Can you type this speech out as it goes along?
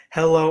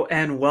Hello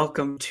and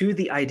welcome to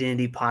the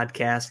Identity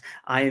Podcast.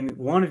 I am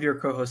one of your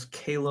co-hosts,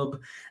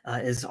 Caleb.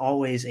 It is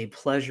always a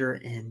pleasure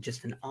and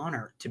just an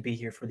honor to be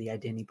here for the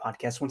Identity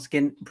Podcast. Once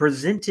again,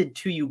 presented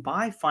to you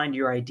by Find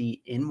Your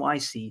ID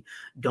NYC.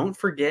 Don't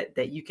forget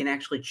that you can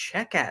actually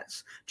check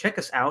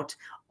us out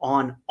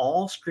on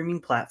all streaming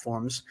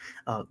platforms.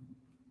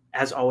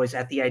 As always,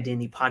 at the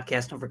Identity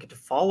Podcast, don't forget to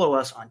follow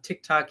us on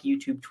TikTok,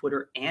 YouTube,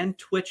 Twitter, and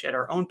Twitch at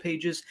our own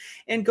pages.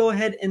 And go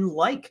ahead and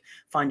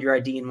Find Your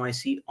ID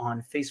NYC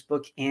on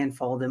Facebook and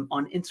follow them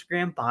on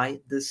Instagram by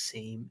the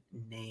same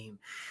name.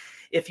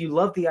 If you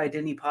love the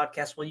Identity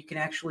Podcast, well, you can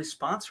actually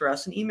sponsor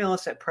us and email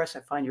us at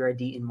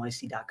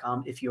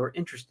press@findyouridnyc.com if you're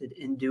interested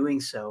in doing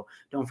so.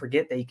 Don't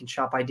forget that you can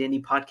shop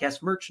Identity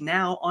Podcast merch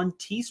now on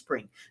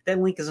Teespring. That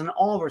link is in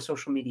all of our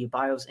social media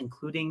bios,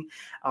 including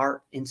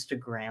our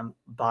Instagram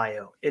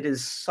bio. It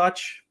is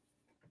such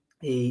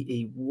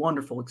a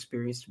wonderful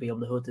experience to be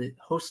able to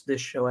host this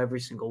show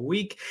every single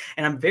week.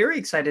 And I'm very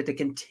excited to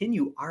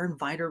continue our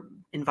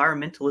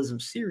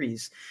environmentalism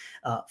series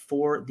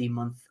for the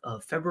month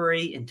of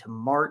February into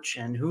March.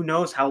 And who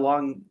knows how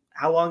long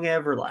it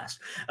ever lasts.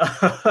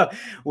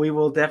 We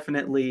will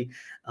definitely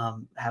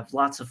have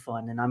lots of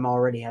fun. And I'm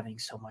already having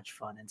so much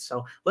fun. And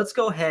so let's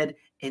go ahead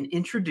and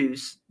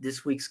introduce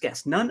this week's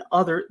guest, none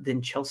other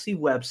than Chelsea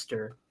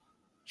Webster.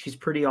 She's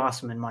pretty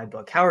awesome in my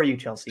book. How are you,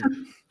 Chelsea?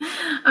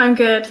 I'm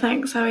good,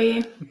 thanks. How are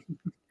you?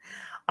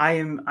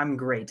 I'm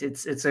great.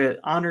 It's an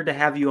honor to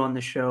have you on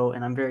the show,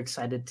 and I'm very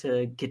excited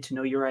to get to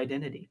know your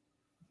identity.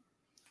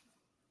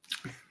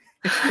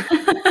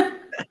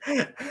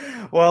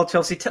 Well,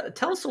 Chelsea,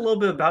 tell us a little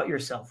bit about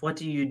yourself. What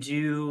do you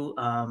do?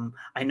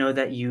 I know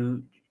that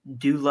you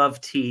do love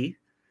tea.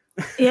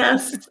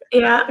 Yes,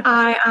 yeah,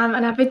 I am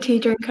an avid tea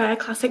drinker,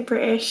 classic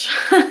British.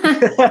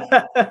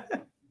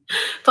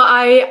 But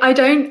I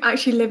don't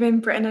actually live in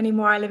Britain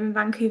anymore. I live in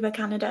Vancouver,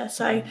 Canada.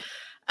 So,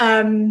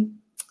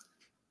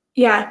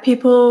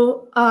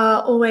 people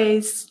are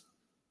always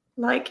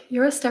like,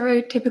 you're a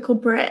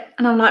stereotypical Brit.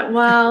 And I'm like,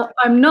 well,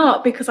 I'm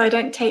not, because I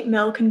don't take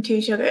milk and 2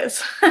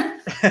 sugars.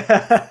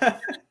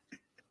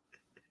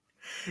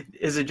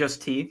 Is it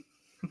just tea?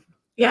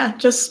 Yeah,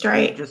 just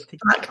straight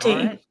black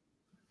tea.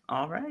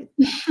 All right.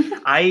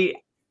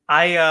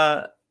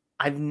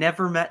 I've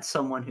never met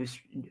someone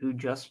who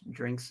just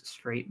drinks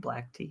straight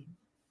black tea.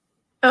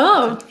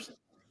 Oh,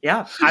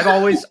 yeah.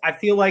 I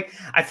feel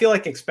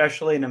like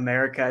especially in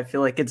America, I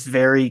feel like it's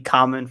very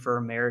common for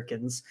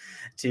Americans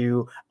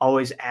to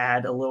always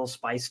add a little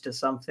spice to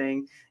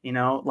something,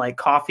 like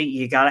coffee,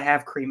 you got to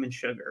have cream and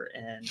sugar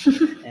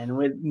and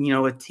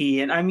with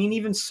tea. And I mean,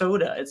 even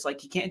soda, it's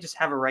like, you can't just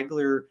have a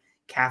regular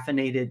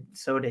caffeinated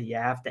soda. You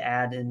have to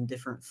add in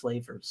different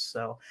flavors.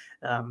 So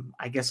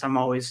I guess I'm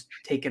always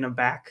taken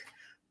aback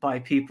by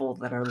people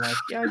that are like,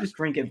 yeah, I just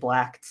drink it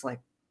black. It's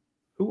like,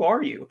 who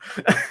are you?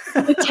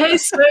 It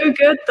tastes so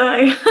good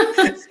though.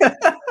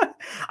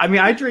 I mean,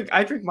 I drink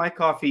my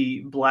coffee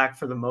black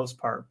for the most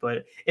part,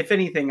 but if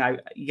anything,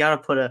 you gotta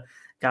put a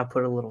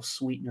little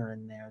sweetener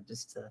in there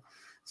just to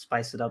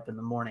spice it up in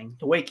the morning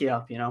to wake you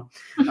up,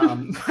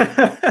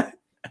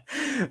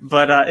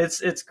 But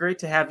it's great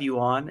to have you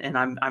on, and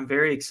I'm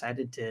very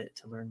excited to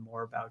learn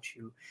more about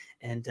you.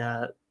 And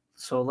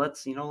so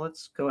let's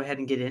go ahead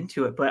and get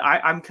into it. But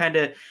I'm kind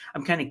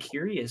of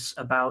curious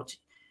about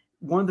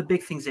one of the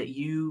big things that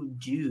you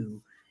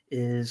do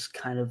is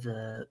kind of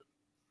the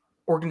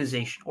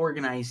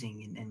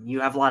organizing, and you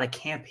have a lot of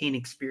campaign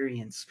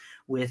experience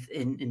with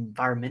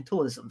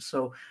environmentalism.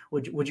 So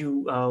would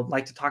you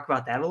like to talk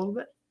about that a little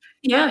bit?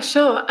 Yeah,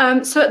 sure.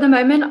 So at the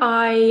moment,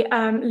 I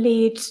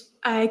lead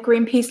a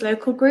Greenpeace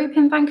local group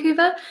in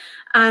Vancouver,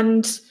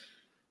 and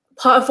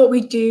part of what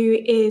we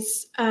do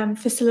is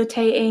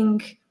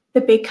facilitating the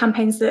big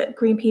campaigns that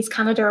Greenpeace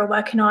Canada are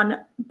working on,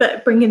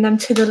 but bringing them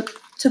to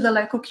the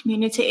local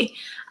community,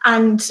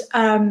 and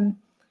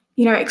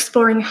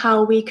exploring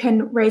how we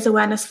can raise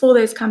awareness for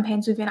those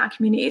campaigns within our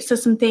community. So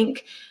something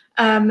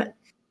that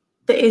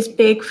is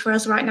big for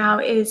us right now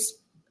is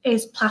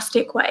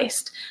plastic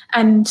waste.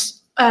 And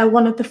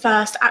one of the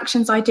first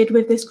actions I did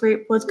with this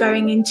group was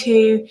going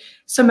into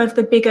some of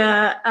the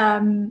bigger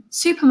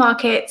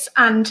supermarkets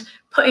and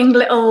putting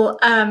little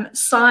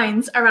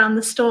signs around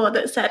the store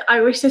that said, "I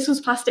wish this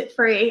was plastic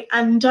free,"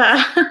 and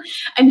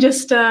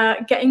just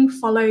getting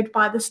followed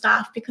by the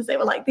staff, because they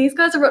were like, "These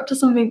guys are up to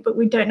something, but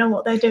we don't know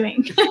what they're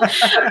doing."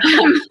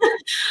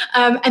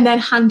 And then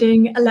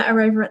handing a letter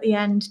over at the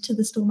end to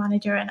the store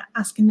manager and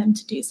asking them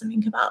to do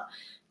something about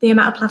the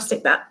amount of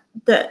plastic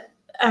that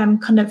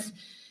kind of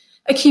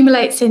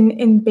accumulates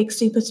in big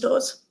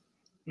superstores.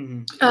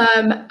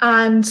 Mm-hmm.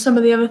 And some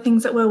of the other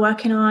things that we're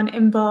working on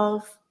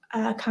involve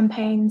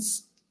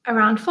campaigns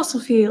around fossil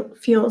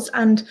fuels.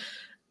 And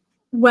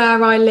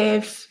where I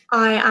live,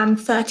 I am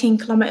 13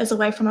 kilometers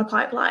away from a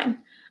pipeline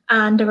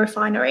and a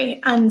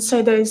refinery. And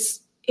so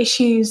those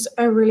issues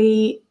are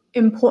really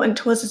important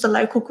to us as a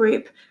local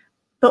group,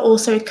 but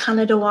also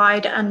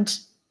Canada-wide. And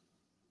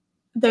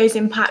those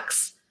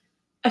impacts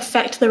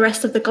affect the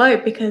rest of the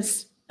globe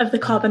because of the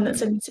carbon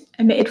that's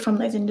emitted from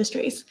those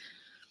industries.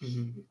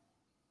 Mm-hmm.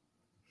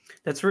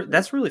 That's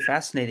really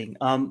fascinating.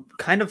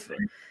 Kind of,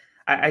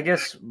 I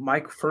guess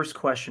my first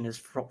question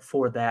is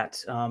for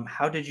that.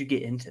 How did you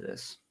get into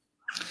this?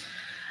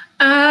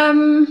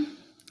 Um,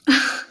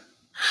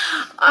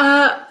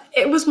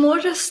 it was more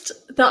just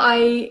that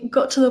I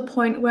got to the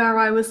point where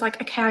I was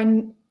like,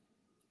 okay,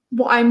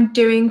 what I'm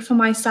doing for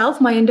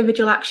myself, my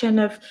individual action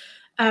of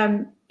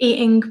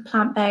eating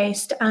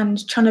plant-based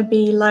and trying to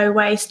be low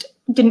waste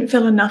didn't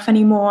feel enough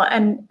anymore.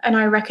 And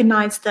I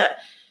recognized that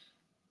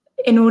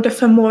in order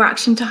for more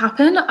action to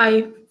happen,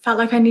 I felt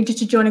like I needed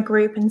to join a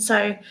group. And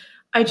so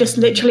I just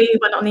literally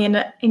went on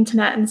the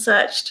internet and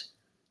searched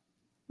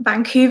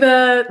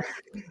Vancouver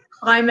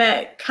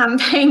climate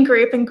campaign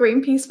group, and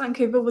Greenpeace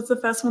Vancouver was the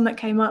first one that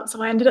came up.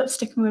 So I ended up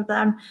sticking with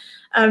them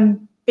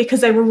because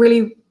they were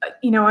really,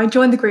 I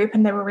joined the group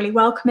and they were really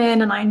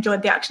welcoming, and I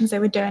enjoyed the actions they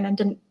were doing and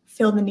didn't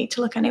feel the need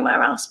to look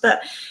anywhere else.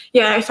 But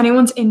yeah, if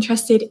anyone's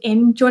interested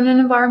in joining an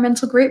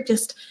environmental group,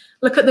 just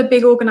look at the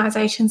big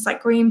organizations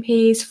like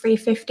Greenpeace,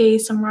 350,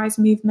 Sunrise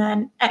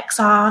Movement,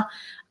 XR,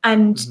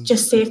 and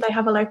just see if they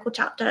have a local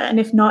chapter. And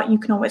if not, you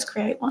can always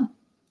create one.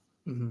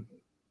 Mm-hmm.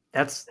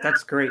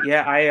 That's great.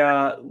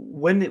 Yeah,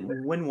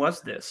 when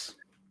was this?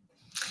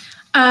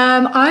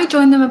 I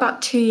joined them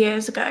about 2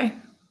 years ago.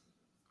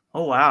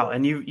 Oh wow!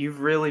 And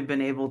you've really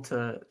been able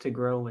to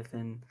grow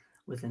within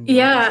the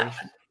organization.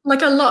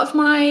 Like a lot of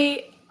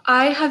I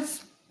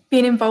have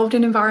been involved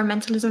in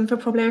environmentalism for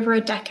probably over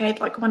a decade.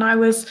 Like when I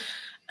was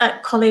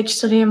at college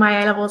studying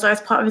my A-levels, I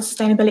was part of a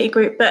sustainability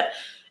group, but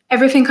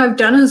everything I've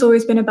done has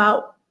always been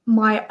about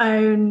my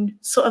own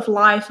sort of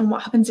life and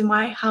what happens in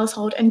my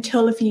household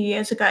until a few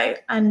years ago.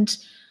 And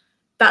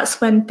that's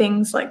when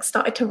things like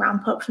started to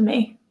ramp up for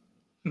me.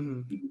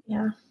 Mm-hmm.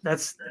 Yeah,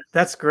 that's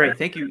great.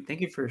 Thank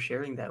you for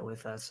sharing that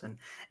with us,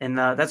 and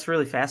that's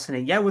really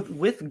fascinating. Yeah,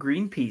 with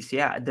Greenpeace,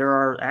 yeah, there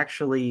are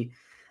actually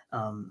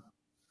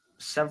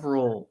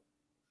several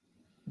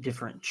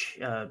different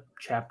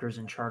chapters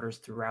and charters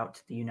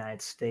throughout the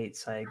United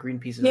States.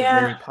 Greenpeace is a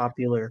very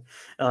popular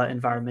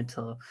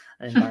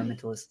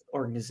environmentalist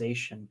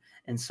organization,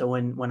 and so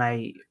when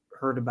I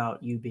heard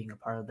about you being a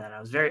part of that,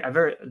 I was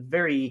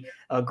very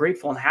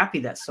grateful and happy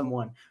that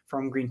someone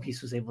from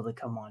Greenpeace was able to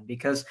come on,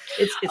 because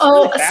it's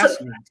really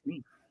fascinating to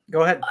me.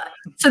 Go ahead.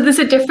 So there's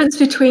a difference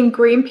between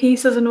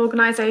Greenpeace as an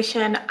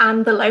organization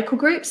and the local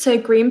group. So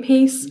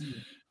Greenpeace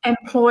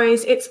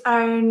employs its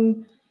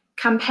own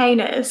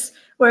campaigners,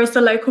 whereas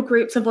the local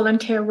groups are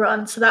volunteer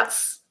run. So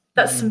that's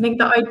something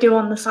that I do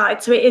on the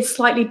side. So it is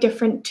slightly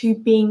different to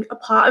being a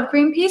part of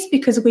Greenpeace,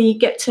 because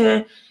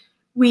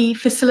we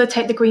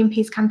facilitate the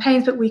Greenpeace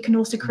campaigns, but we can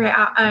also create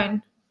our own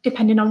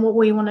depending on what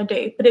we want to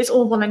do. But it's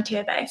all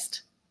volunteer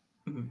based.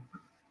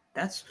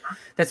 That's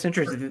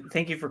interesting.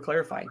 Thank you for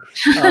clarifying.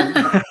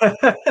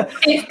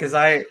 Because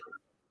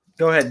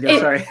go ahead. No,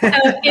 sorry.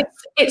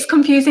 It's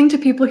confusing to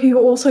people who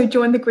also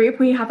join the group.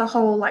 We have a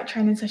whole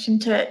training session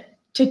to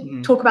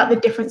talk about the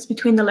difference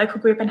between the local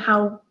group and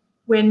how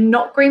we're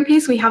not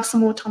Greenpeace. We have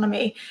some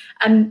autonomy,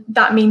 and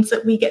that means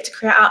that we get to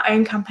create our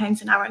own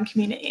campaigns in our own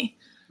community.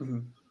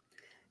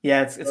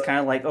 Yeah, it's kind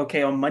of like,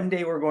 okay, on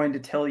Monday we're going to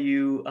tell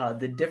you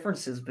the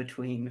differences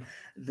between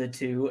the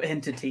two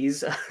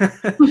entities.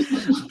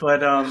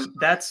 But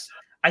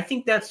I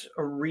think that's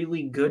a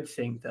really good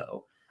thing,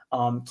 though,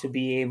 to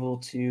be able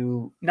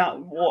to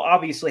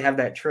obviously have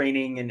that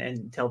training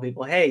and tell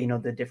people, hey,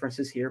 the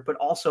differences here, but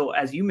also,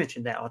 as you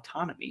mentioned, that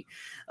autonomy,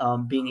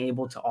 being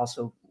able to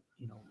also,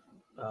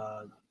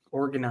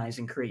 organize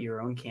and create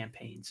your own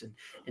campaigns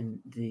and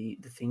the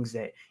things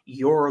that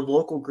your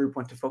local group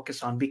want to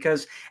focus on.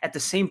 Because at the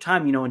same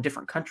time, in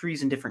different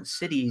countries and different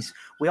cities,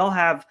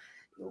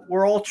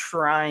 we're all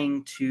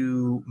trying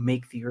to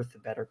make the earth a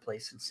better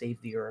place and save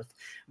the earth.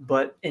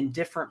 But in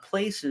different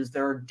places,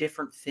 there are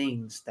different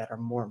things that are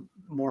more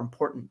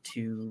important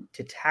to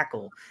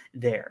tackle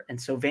there. And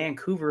so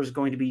Vancouver is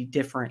going to be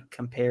different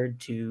compared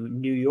to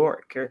New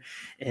York,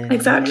 and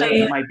exactly. New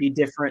York might be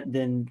different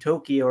than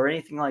Tokyo or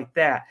anything like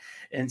that.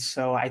 And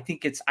so I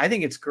think it's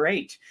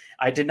great.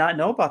 I did not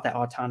know about that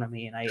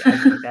autonomy, and I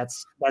think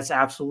that's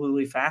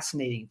absolutely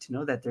fascinating to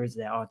know that there's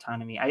that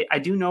autonomy. I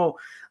do know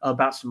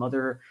about some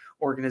other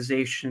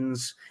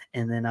organizations,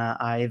 and then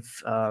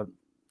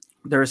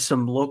there's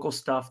some local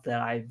stuff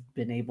that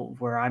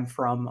where I'm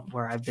from,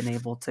 where I've been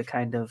able to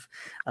kind of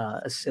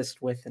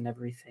assist with and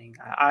everything.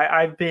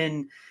 I've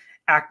been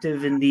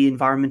active in the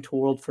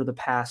environmental world for the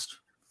past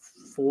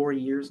 4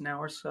 years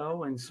now or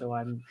so, and so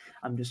I'm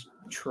just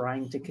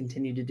trying to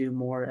continue to do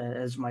more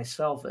as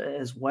myself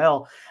as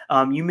well.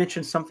 You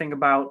mentioned something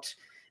about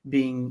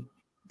being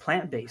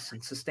plant-based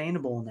and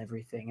sustainable and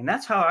everything, and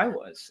that's how I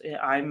was.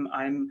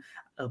 I'm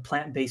a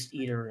plant-based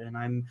eater,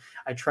 and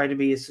I try to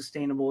be as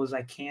sustainable as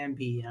I can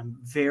be. I'm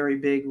very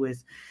big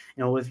with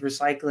with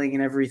recycling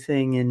and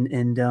everything,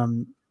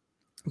 and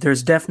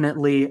there's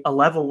definitely a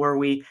level where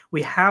we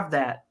have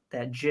that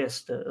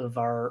gist of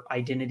our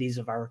identities,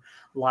 of our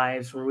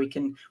lives, where we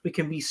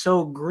can be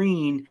so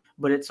green,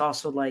 but it's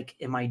also like,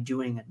 am I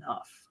doing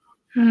enough?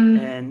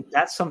 And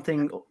that's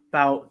something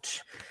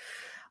about,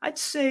 I'd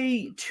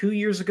say 2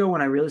 years ago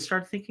when I really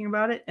started thinking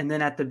about it, and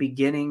then at the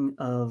beginning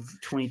of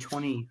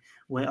 2020,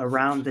 when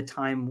around the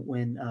time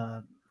when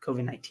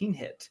COVID-19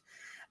 hit,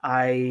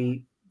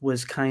 I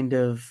was kind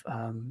of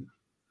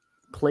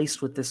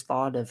placed with this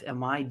thought of,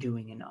 am I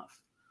doing enough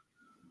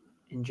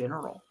in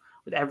general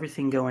with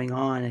everything going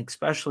on,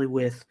 especially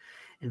with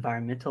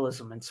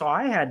environmentalism? And so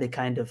I had to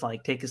kind of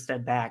like take a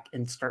step back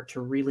and start to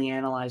really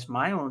analyze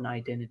my own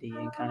identity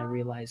and kind of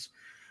realize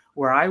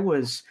where I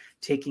was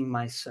taking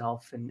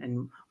myself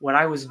and what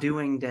I was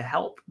doing to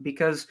help.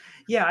 Because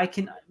yeah,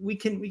 we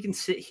can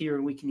sit here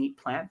and we can eat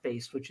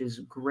plant-based, which is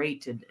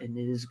great, and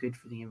it is good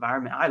for the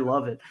environment. I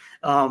love it.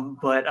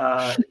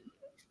 But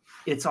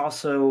it's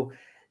also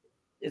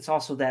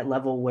that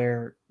level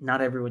where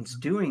not everyone's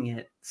doing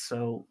it.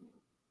 So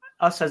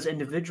us as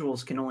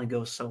individuals can only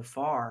go so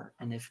far.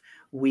 And if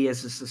we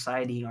as a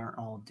society aren't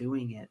all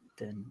doing it,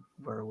 then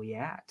where are we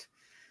at?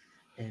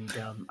 And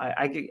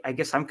I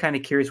guess I'm kind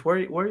of curious, what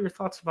are your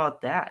thoughts about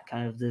that?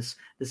 Kind of this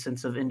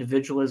sense of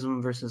individualism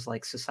versus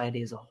like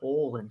society as a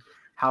whole, and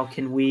how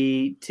can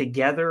we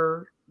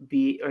together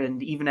be,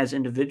 and even as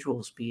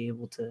individuals, be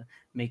able to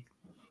make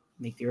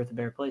the earth a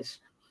better place?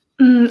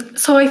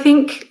 So I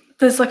think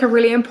there's like a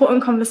really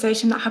important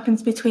conversation that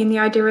happens between the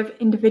idea of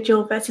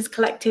individual versus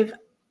collective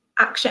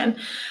action.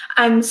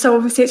 And so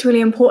obviously it's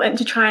really important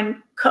to try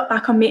and cut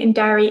back on meat and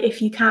dairy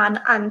if you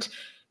can, and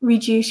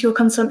reduce your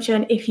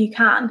consumption if you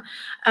can.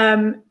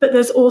 But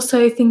there's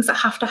also things that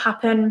have to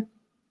happen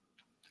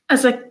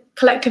as a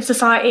collective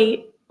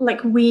society.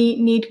 Like, we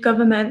need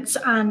governments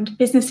and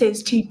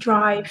businesses to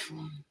drive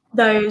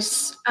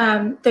those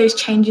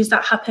changes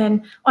that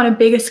happen on a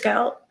bigger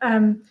scale.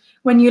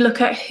 When you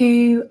look at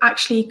who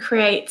actually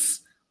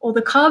creates all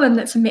the carbon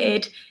that's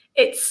emitted,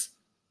 it's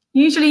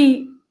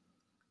usually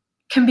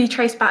can be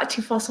traced back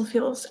to fossil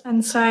fuels.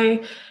 And so,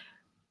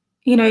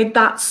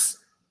 that's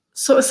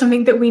sort of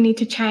something that we need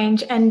to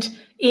change. And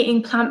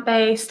eating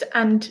plant-based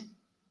and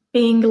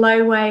being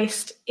low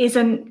waste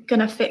isn't going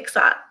to fix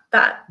that.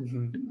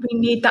 We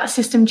need that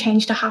system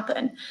change to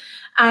happen.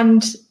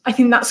 And I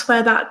think that's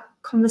where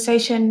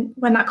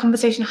when that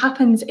conversation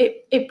happens,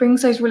 it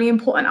brings those really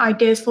important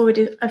ideas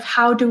forward of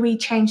how do we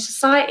change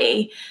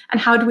society,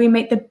 and how do we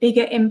make the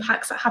bigger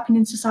impacts that happen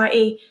in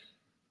society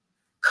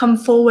come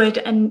forward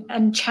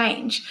and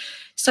change.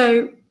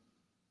 So,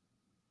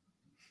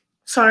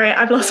 sorry,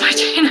 I've lost my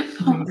train of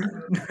thought.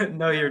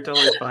 No, you're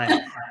totally fine.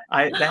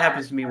 That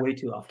happens to me way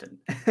too often.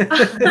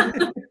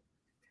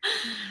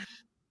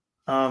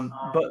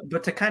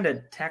 But to kind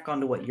of tack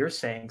onto what you're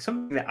saying,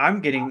 something that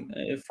I'm getting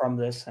from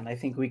this, and I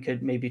think we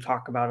could maybe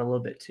talk about a little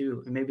bit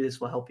too, and maybe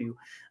this will help you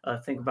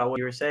think about what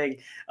you were saying,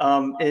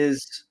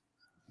 is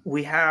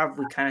we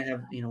kind of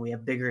have, we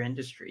have bigger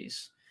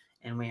industries,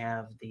 and we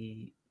have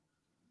the,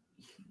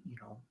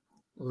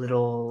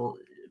 little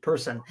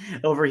person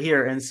over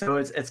here. And so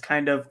it's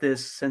kind of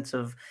this sense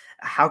of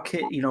how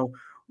can,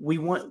 we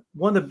want,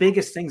 one of the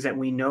biggest things that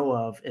we know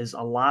of is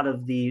a lot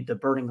of the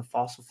burning of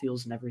fossil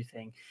fuels and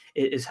everything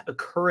is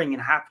occurring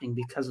and happening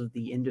because of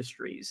the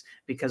industries,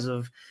 because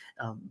of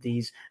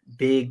these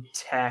big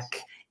tech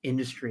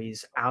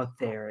industries out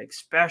there,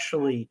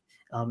 especially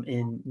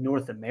in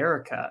North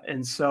America.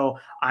 And so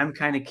I'm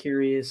kind of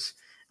curious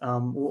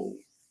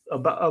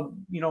about,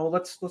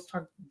 let's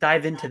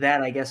dive into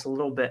that, I guess, a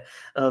little bit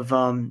of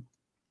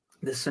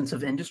this sense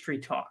of industry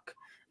talk.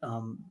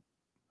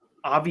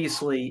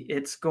 Obviously,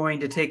 it's going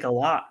to take a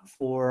lot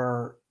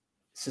for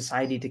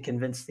society to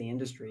convince the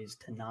industries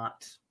to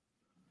not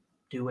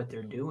do what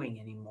they're doing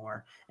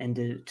anymore, and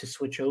to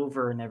switch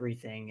over and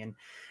everything.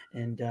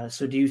 And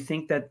so do you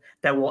think that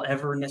will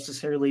ever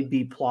necessarily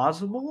be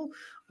plausible,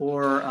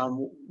 or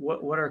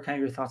what are kind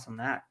of your thoughts on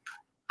that?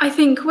 I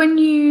think when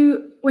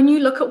you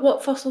look at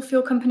what fossil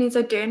fuel companies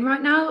are doing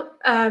right now,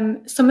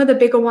 some of the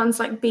bigger ones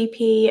like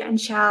BP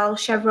and Shell,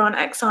 Chevron,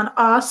 Exxon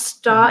are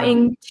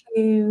starting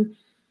to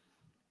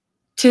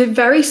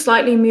very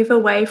slightly move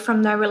away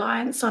from their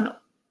reliance on,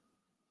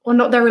 or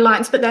not their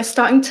reliance, but they're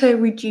starting to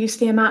reduce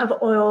the amount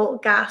of oil,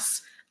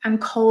 gas,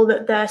 and coal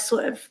that they're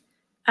sort of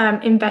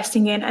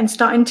investing in, and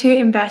starting to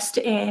invest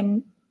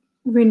in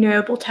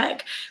renewable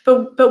tech.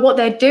 But what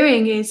they're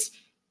doing is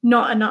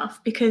not enough,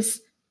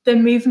 because the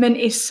movement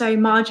is so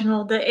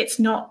marginal that it's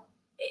not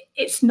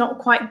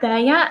quite there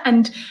yet.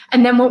 And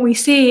then what we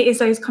see is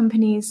those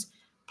companies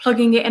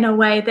plugging it in a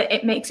way that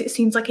it makes it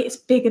seems like it's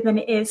bigger than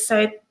it is.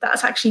 So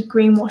that's actually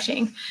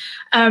greenwashing.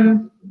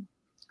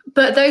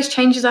 But those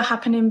changes are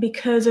happening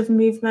because of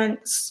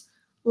movements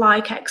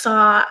like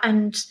XR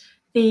and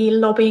the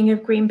lobbying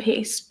of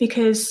Greenpeace,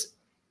 because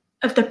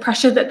of the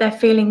pressure that they're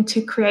feeling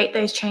to create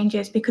those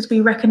changes, because we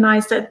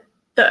recognize that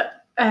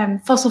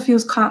fossil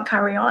fuels can't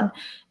carry on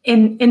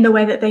in the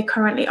way that they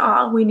currently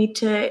are. We need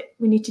to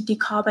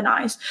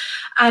decarbonize.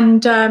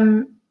 And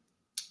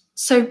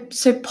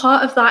so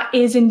part of that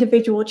is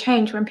individual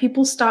change. When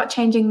people start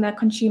changing their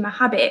consumer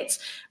habits,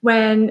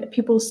 when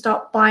people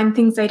start buying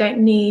things they don't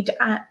need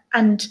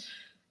and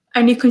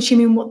only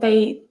consuming what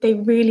they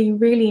really,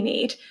 really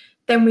need,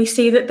 then we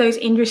see that those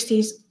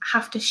industries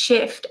have to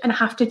shift and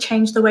have to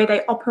change the way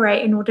they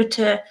operate in order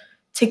to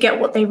get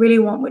what they really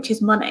want, which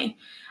is money.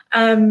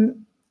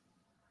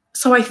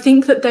 So I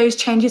think that those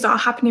changes are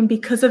happening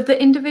because of the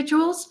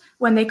individuals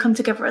when they come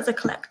together as a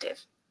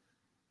collective.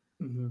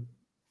 Mm-hmm.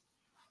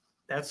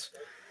 That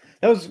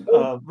was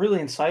really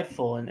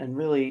insightful and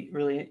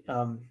really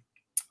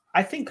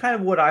I think kind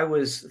of what I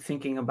was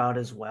thinking about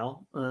as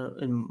well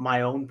in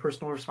my own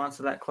personal response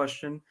to that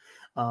question.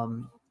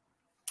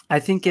 I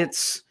think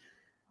it's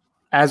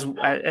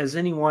as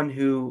anyone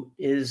who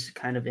is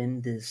kind of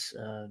in this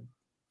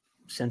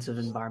sense of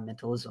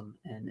environmentalism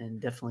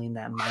and definitely in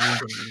that mind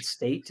and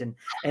state and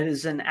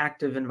is an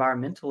active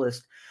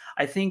environmentalist,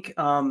 I think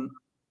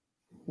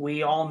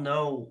we all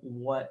know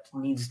what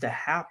needs to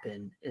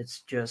happen.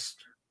 It's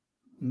just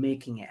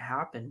making it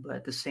happen. But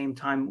at the same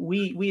time,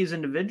 we as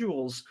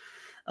individuals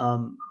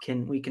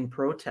can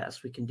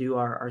protest. We can do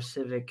our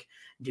civic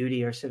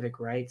duty, our civic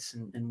rights,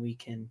 and we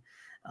can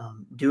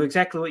do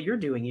exactly what you're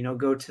doing.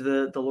 Go to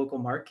the local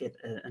market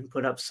and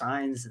put up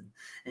signs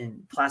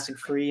and plastic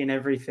free and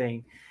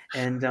everything.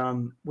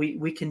 And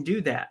we can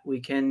do that. We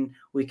can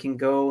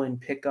go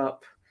and pick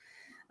up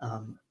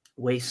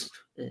waste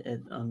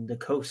on the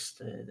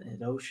coast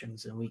at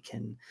oceans, and we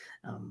can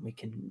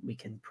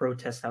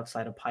protest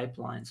outside of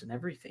pipelines and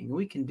everything.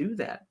 We can do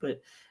that, but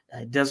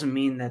it doesn't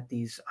mean that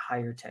these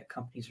higher tech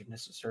companies are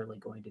necessarily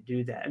going to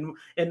do that.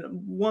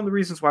 And one of the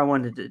reasons why I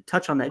wanted to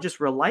touch on that just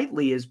real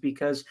lightly is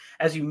because,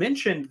 as you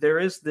mentioned, there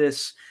is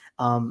this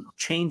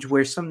change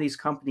where some of these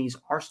companies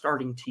are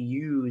starting to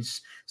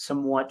use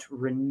somewhat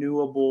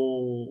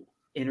renewable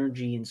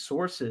energy and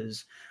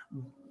sources,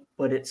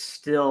 but it's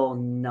still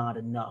not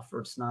enough, or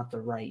it's not the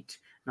right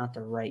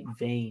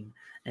vein.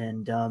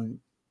 And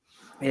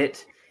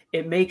it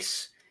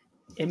makes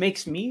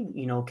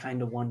me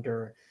kind of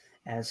wonder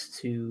as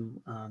to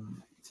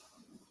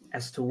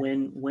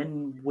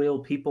when will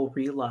people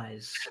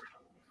realize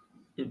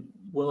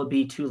will it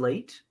be too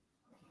late?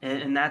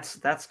 And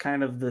that's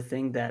kind of the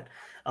thing that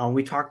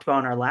we talked about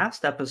in our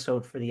last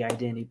episode for the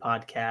Identity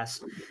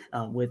podcast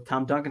with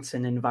Tom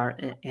Duncanson,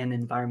 an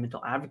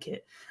environmental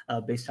advocate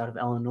based out of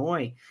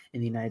Illinois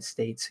in the United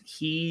States.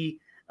 He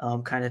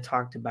kind of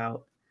talked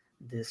about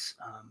this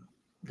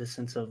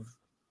sense of,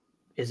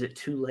 is it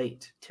too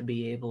late to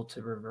be able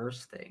to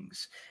reverse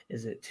things?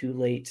 Is it too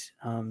late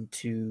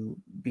to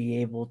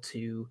be able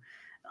to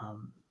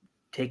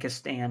take a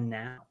stand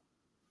now?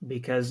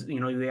 Because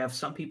we have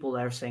some people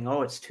that are saying,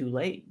 oh, it's too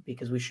late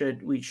because we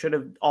should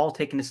have all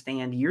taken a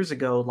stand years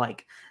ago,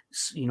 like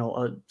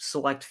a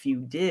select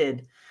few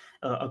did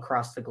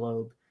across the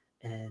globe.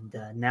 And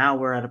now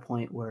we're at a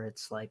point where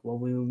it's like, well,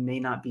 we may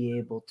not be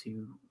able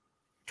to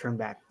turn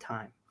back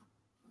time.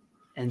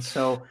 And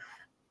so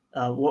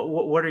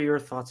what are your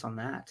thoughts on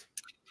that?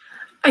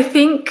 I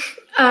think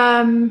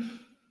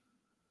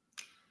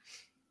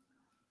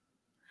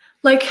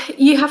like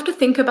you have to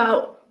think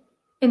about,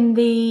 in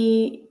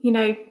the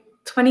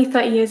 20,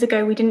 30 years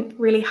ago, we didn't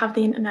really have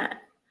the internet.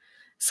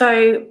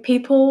 So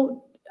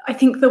I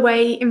think the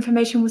way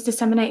information was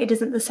disseminated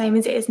isn't the same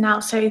as it is now.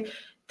 So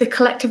the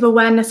collective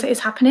awareness that is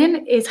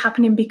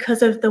happening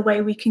because of the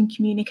way we can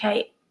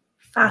communicate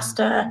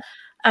faster,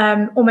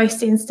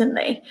 almost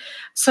instantly.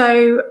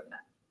 So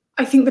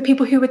I think the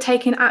people who were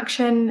taking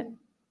action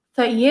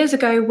 30 years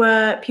ago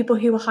were people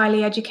who were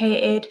highly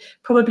educated,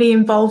 probably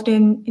involved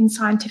in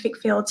scientific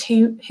fields,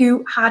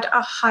 who had a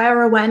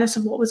higher awareness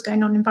of what was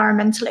going on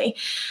environmentally.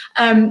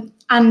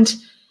 And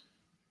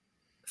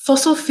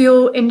fossil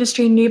fuel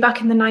industry knew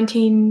back in the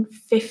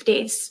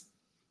 1950s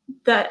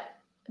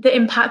that the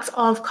impacts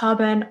of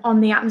carbon on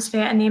the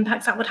atmosphere and the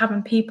impacts that would have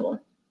on people,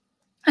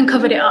 and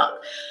covered it up.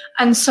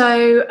 And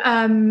so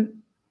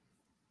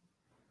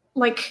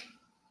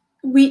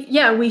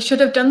we should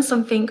have done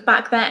something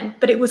back then,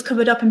 but it was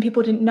covered up and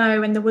people didn't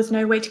know, and there was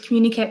no way to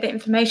communicate the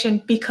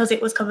information because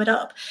it was covered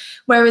up.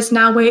 Whereas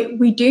now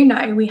we do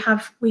know, we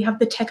have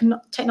the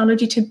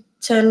technology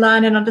to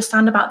learn and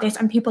understand about this,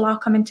 and people are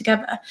coming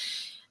together.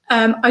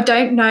 I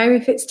don't know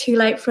if it's too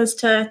late for us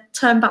to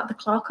turn back the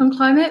clock on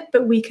climate,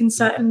 but we can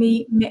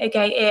certainly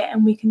mitigate it,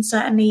 and we can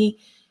certainly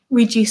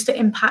reduce the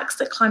impacts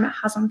that climate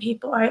has on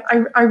people.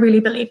 I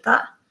really believe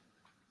that.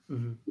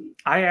 Mm-hmm.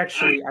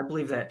 I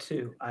believe that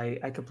too.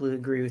 I completely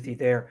agree with you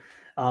there.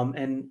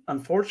 And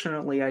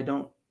unfortunately, I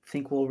don't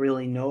think we'll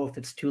really know if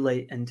it's too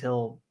late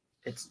until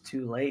it's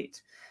too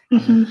late.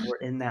 We're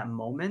in that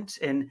moment.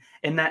 And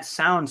that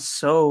sounds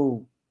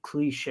so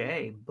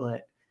cliche,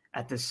 but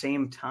at the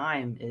same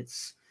time,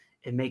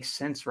 it makes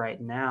sense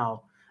right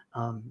now.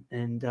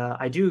 And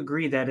I do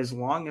agree that as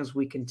long as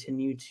we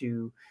continue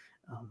to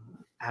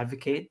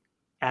advocate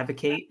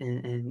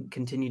and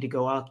continue to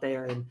go out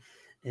there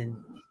and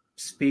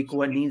speak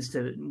what needs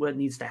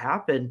to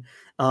happen,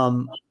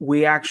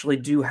 we actually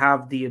do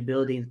have the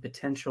ability and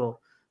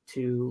potential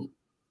to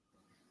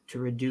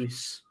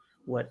reduce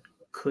what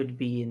could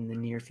be in the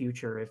near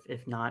future,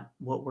 if not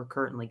what we're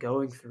currently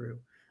going through.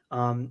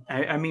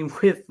 I mean,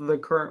 with the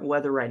current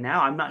weather right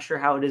now, I'm not sure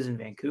how it is in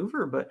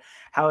Vancouver, but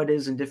how it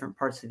is in different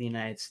parts of the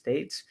United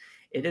States,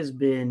 it has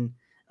been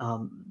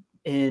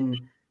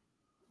In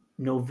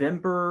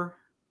November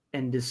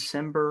and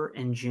December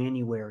and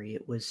January,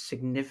 it was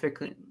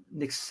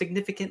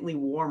significantly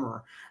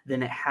warmer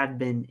than it had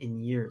been in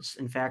years.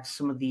 In fact,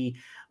 some of the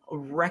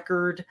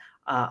record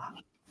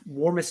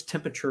warmest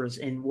temperatures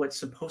in what's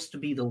supposed to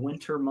be the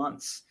winter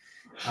months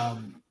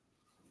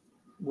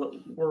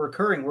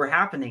were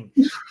happening.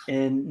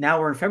 And now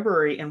we're in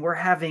February and we're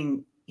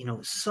having,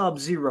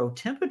 sub-zero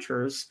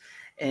temperatures,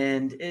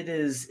 and it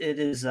is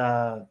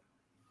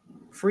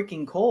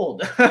freaking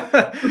cold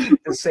to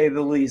say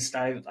the least.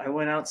 I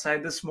went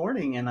outside this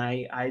morning and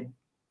I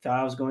thought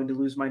I was going to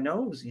lose my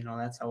nose.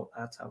 That's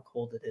how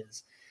cold it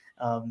is.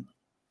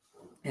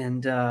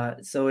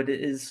 So it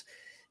is.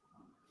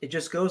 It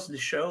just goes to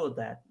show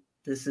that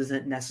this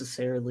isn't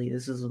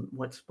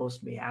what's supposed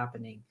to be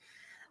happening,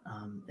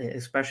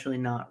 especially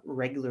not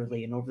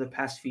regularly. And over the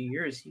past few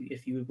years,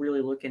 if you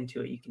really look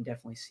into it, you can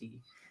definitely see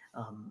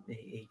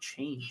a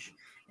change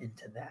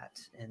into that.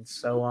 And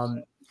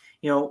so,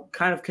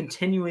 kind of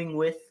continuing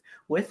with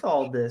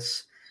all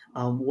this,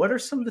 what are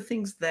some of the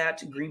things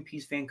that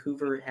Greenpeace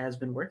Vancouver has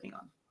been working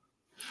on?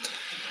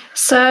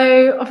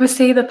 So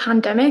obviously the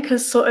pandemic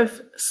has sort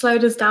of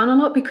slowed us down a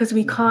lot because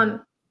we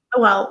can't,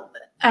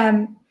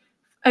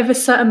 over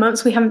certain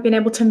months we haven't been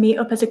able to meet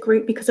up as a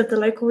group because of the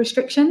local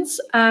restrictions.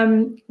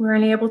 We're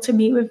only able to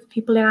meet with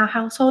people in our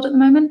household at the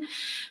moment.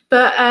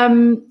 But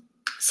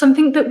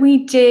something that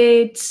we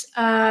did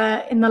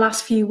in the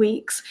last few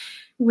weeks,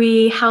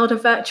 we held a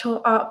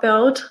virtual art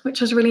build,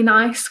 which was really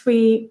nice.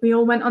 We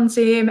all went on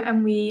Zoom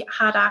and we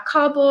had our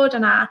cardboard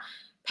and our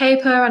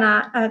paper and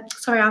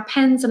our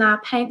pens and our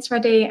paints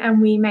ready,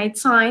 and we made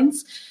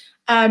signs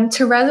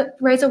to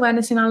raise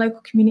awareness in our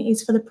local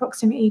communities for the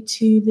proximity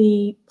to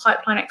the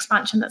pipeline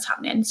expansion that's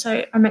happening.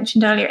 So I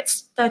mentioned earlier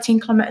it's 13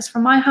 kilometres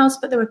from my house,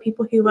 but there were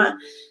people who were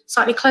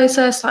slightly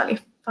closer, slightly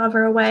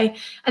farther away.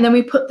 And then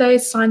we put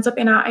those signs up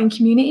in our own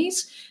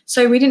communities.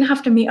 So we didn't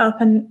have to meet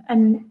up,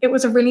 and it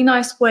was a really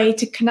nice way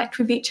to connect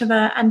with each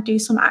other and do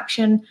some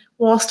action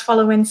whilst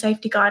following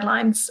safety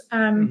guidelines.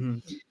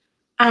 And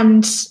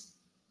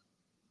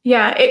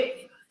yeah,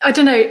 I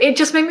don't know, it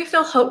just made me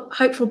feel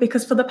hopeful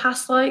because for the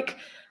past,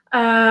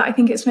 I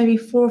think it's maybe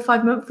 4 or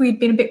 5 months, we'd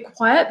been a bit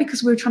quiet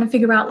because we were trying to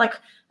figure out,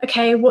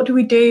 okay, what do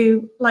we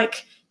do?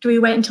 Do we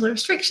wait until the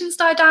restrictions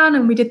die down?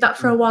 And we did that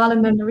for a while,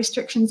 and then the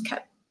restrictions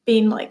kept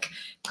being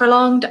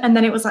prolonged. And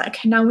then it was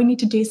okay, now we need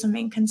to do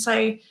something. And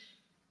so,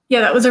 yeah,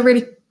 that was a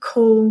really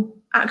cool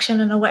action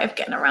and a way of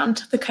getting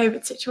around the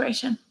COVID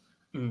situation.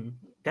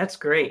 That's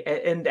great.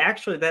 And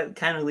actually that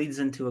kind of leads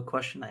into a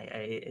question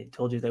I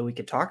told you that we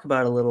could talk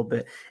about a little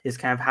bit, is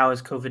kind of how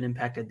has COVID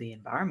impacted the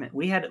environment.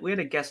 We had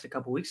a guest a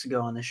couple weeks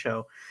ago on the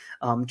show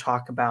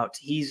talk about,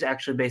 he's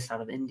actually based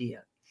out of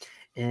India,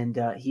 and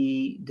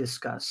he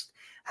discussed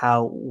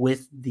how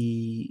with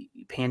the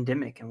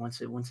pandemic and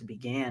once it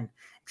began,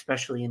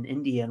 especially in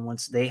India, and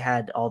once they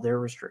had all their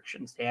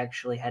restrictions, they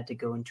actually had to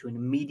go into an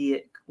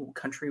immediate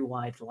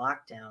countrywide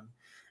lockdown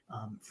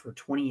for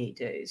 28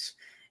 days.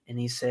 And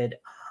he said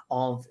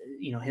all of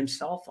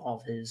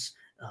his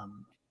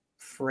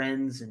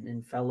friends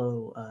and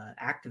fellow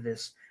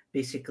activists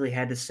basically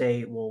had to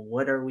say, well,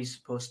 what are we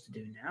supposed to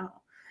do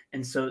now?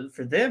 And so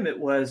for them, it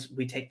was,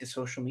 we take to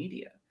social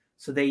media.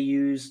 So they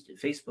used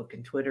Facebook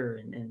and Twitter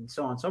and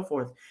so on and so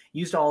forth,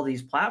 used all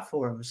these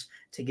platforms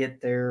to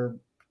get their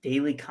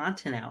daily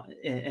content out.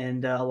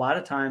 And a lot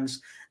of times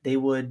they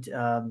would,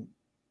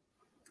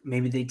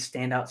 maybe they'd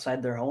stand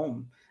outside their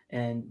home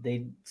and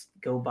they'd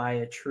go by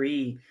a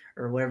tree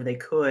or whatever they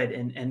could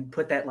and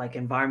put that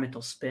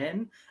environmental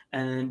spin,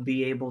 and then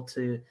be able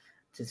to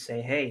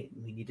say, hey,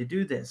 we need to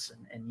do this.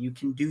 And you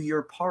can do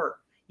your part,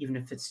 even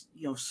if it's,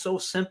 so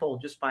simple,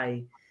 just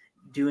by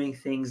doing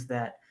things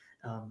that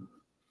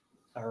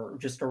are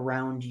just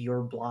around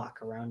your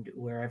block, around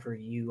wherever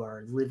you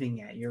are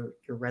living at, your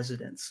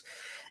residence.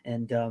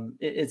 And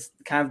it's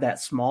kind of that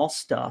small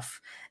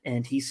stuff.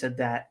 And he said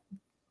that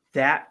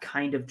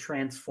kind of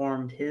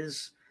transformed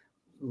his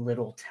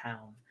little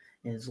town,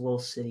 his little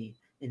city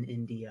in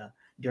India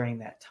during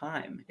that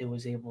time. It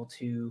was able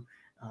to,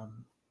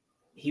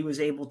 he was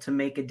able to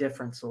make a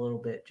difference a little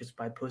bit just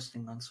by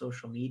posting on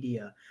social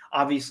media.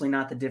 Obviously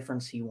not the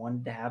difference he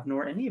wanted to have,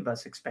 nor any of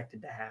us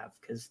expected to have,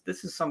 because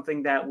this is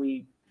something that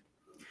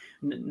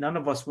none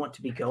of us want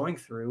to be going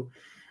through.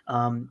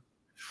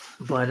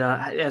 But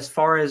as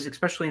far as,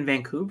 especially in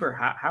Vancouver,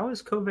 how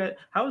has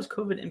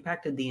COVID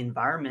impacted the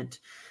environment?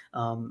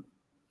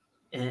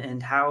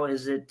 And how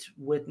is it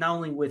with not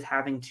only with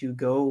having to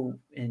go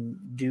and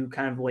do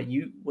kind of what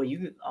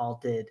you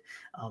all did,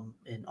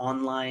 an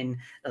online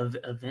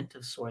event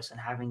of sorts, and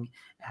having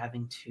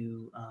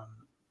to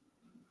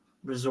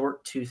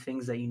resort to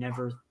things that you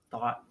never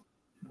thought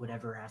would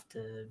ever have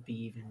to be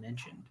even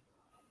mentioned?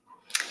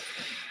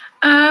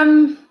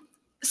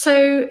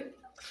 So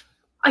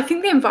I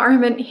think the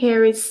environment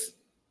here is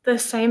the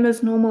same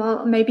as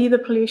normal. Maybe the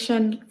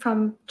pollution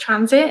from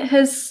transit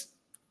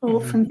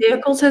from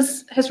vehicles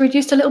has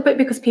reduced a little bit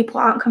because people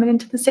aren't coming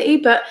into the city.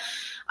 But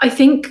I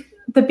think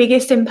the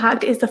biggest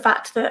impact is the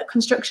fact that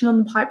construction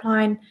on the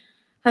pipeline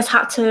has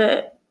had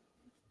to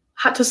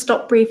had to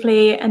stop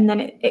briefly, and then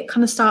it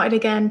kind of started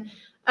again.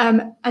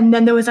 And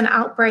then there was an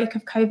outbreak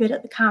of COVID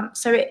at the camp.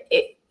 So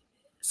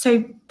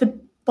so the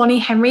Bonnie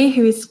Henry,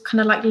 who is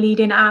kind of like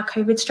leading our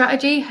COVID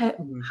strategy, had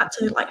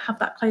to like have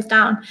that closed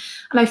down.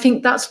 And I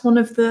think that's one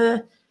of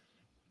the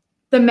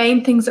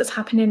main things that's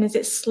happening is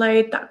it's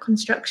slowed that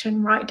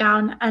construction right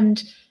down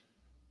and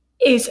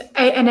is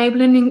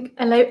enabling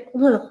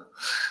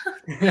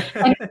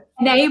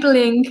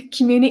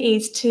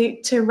communities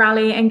to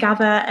rally and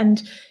gather.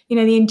 And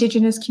the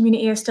Indigenous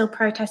community are still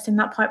protesting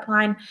that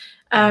pipeline.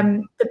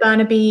 The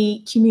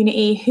Burnaby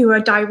community, who are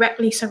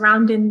directly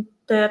surrounding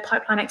the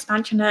pipeline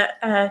expansion,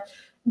 are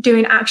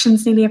doing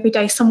actions nearly every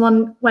day.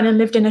 Someone went and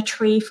lived in a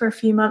tree for a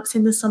few months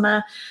in the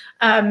summer.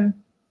 And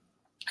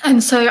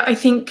so I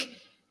think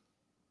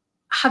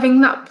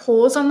having that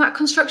pause on that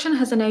construction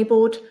has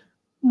enabled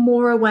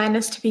more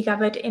awareness to be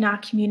gathered in our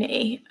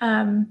community.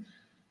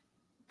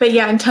 But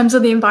yeah, in terms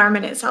of the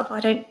environment itself, I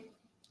don't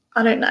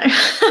know.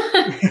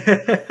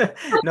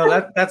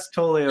 No, that's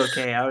totally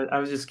okay. I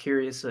was just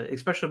curious,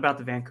 especially about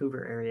the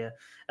Vancouver area.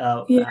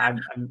 Yeah.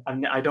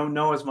 I don't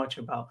know as much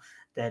about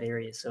that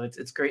area, so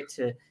it's great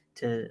to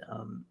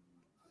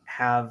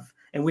have.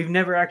 And we've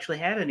never actually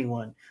had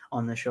anyone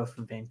on the show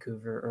from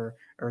Vancouver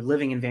or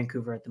living in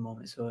Vancouver at the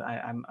moment. So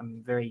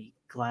I'm very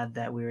glad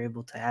that we were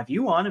able to have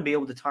you on and be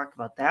able to talk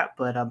about that.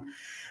 But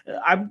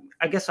I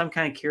guess I'm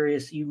kind of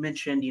curious. You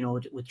mentioned,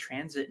 with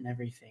transit and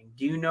everything.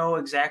 Do you know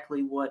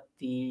exactly what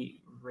the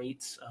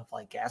rates of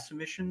like gas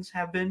emissions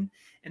have been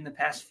in the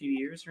past few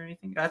years or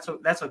anything? That's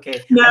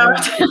okay. No.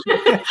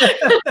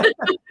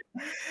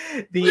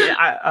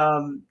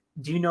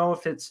 Do you know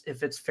if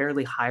it's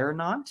fairly high or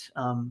not?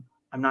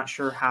 I'm not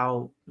sure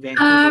how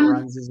Vancouver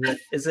runs.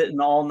 Is it an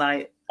all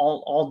night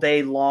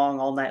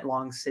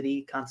long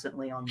city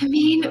constantly on? I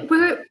mean,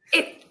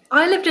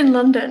 I lived in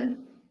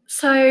London,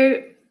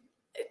 so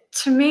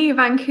to me,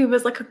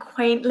 Vancouver's like a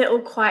quaint little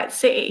quiet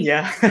city.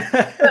 Yeah.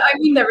 But I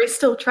mean, there is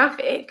still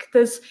traffic.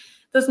 There's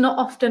not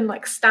often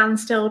like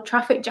standstill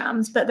traffic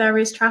jams, but there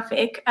is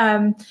traffic.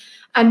 And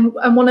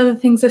one of the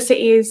things the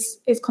city is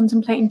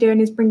contemplating doing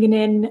is bringing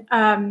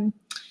in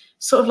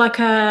sort of like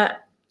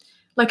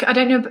I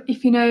don't know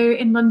if you know,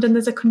 in London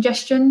there's a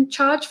congestion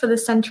charge for the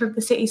centre of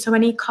the city. So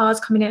any cars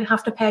coming in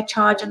have to pay a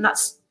charge, and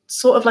that's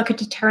sort of like a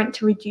deterrent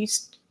to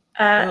reduce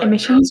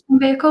emissions from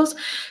vehicles.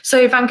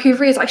 So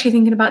Vancouver is actually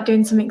thinking about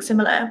doing something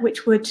similar,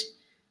 which would,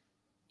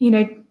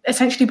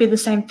 essentially be the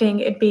same thing.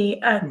 It'd be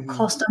a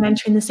cost on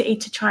entering the city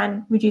to try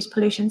and reduce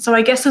pollution. So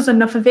I guess there's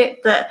enough of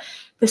it that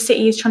the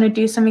city is trying to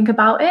do something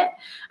about it.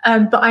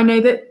 But I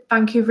know that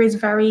Vancouver is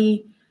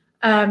very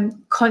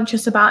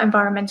conscious about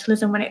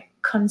environmentalism when it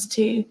comes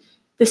to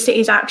the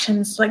city's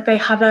actions. Like they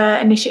have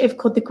an initiative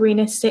called the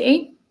Greenest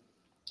City,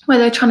 where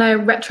they're trying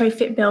to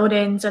retrofit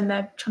buildings and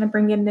they're trying to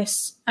bring in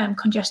this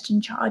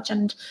congestion charge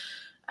and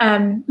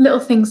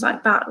little things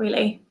like that,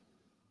 really.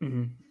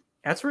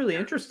 That's really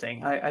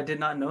interesting. I did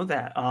not know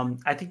that.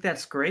 I think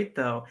that's great,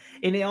 though.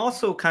 And it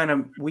also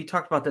we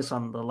talked about this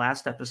on the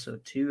last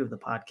episode, too, of the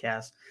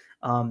podcast,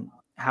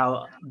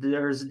 how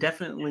there's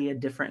definitely a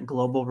different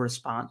global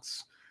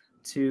response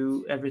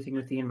to everything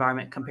with the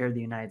environment compared to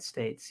the United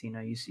States.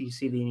 You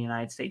see the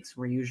United States,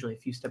 we're usually a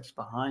few steps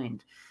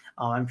behind.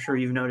 I'm sure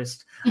you've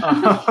noticed.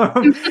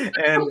 And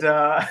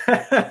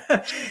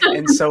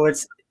so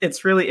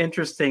it's really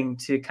interesting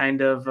to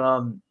kind of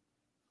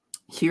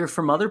hear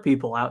from other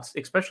people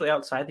especially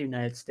outside the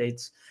United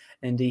States,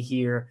 and to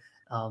hear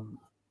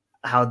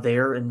how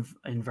their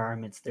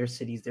environments, their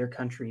cities, their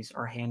countries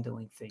are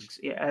handling things.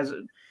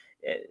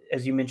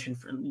 As you mentioned,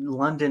 for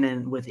London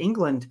and with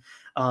England,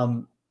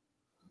 was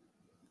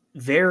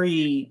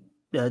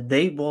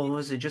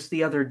it just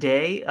the other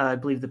day? I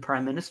believe the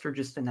Prime Minister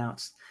just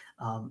announced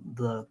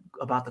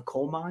about the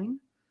coal mine.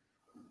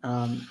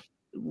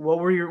 What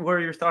were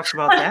your thoughts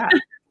about that?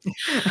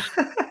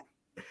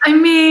 I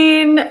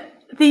mean,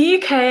 the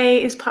UK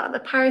is part of the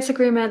Paris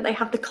Agreement. They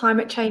have the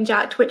Climate Change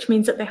Act, which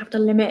means that they have to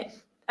limit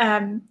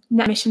net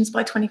emissions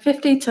by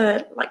 2050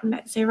 to like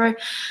net zero.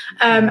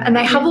 And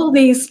they have all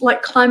these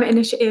like climate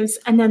initiatives,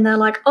 and then they're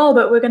like, oh,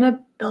 but we're going to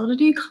build a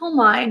new coal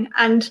mine.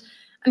 And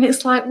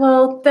it's like,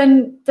 well,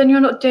 then you're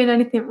not doing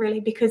anything really,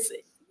 because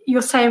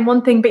you're saying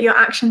one thing, but your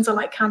actions are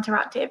like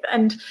counteractive.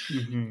 And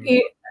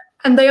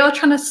and they are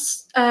trying to,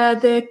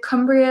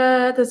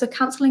 there's a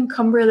council in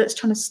Cumbria that's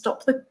trying to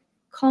stop the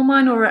coal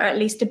mine, or at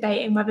least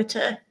debating whether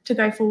to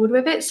go forward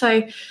with it.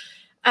 So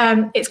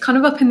it's kind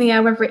of up in the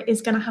air whether it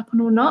is going to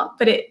happen or not,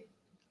 but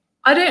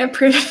I don't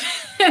approve.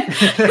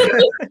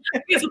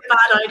 It's a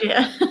bad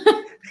idea.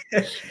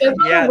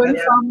 Yeah, a wind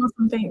farm or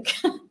something.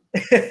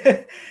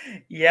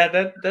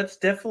 Yeah, that's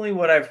definitely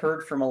what I've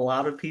heard from a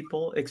lot of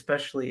people,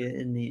 especially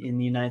in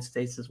the United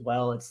States as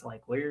well. It's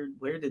like, where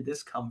did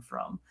this come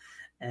from?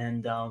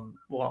 And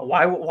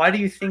why do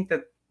you think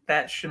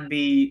that should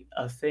be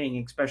a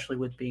thing, especially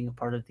with being a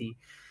part of the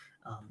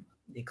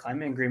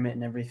climate agreement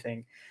and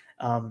everything?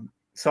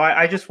 So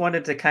I just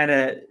wanted to kind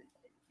of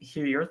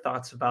hear your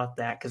thoughts about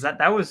that, because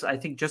that was, I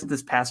think, just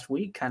this past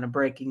week, kind of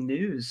breaking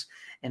news.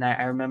 And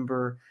I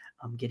remember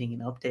getting an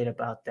update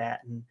about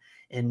that,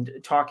 and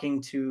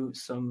talking to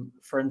some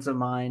friends of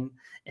mine,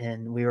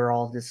 and we were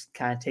all just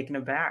kind of taken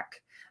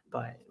aback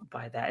by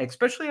that,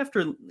 especially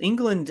after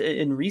England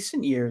in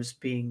recent years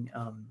being,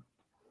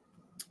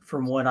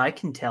 from what I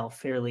can tell,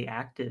 fairly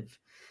active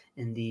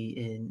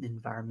in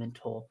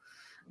environmental.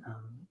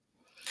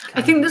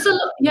 I think there's a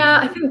lot.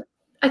 Yeah,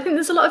 I think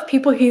there's a lot of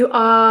people who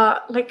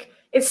are like,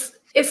 it's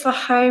the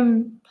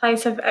home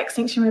place of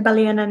Extinction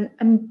Rebellion,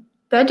 and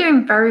they're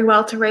doing very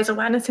well to raise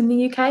awareness in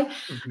the UK.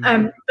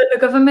 But the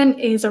government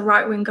is a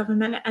right-wing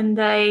government, and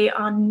they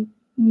are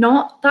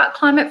not that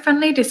climate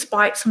friendly,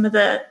 despite some of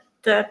the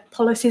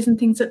policies and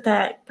things that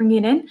they're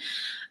bringing in.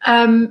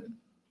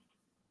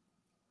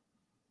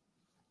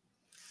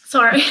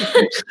 Sorry.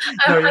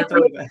 I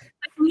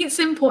think it's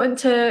important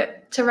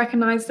to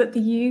recognise that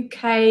the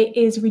UK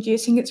is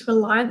reducing its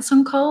reliance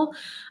on coal,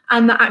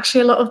 and that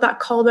actually a lot of that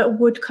coal that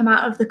would come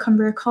out of the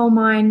Cumbria coal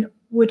mine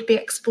would be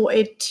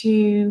exported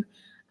to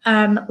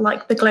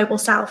like the global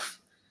south.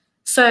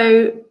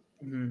 So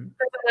there's an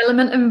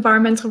element of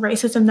environmental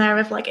racism there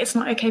of like, it's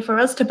not okay for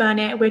us to burn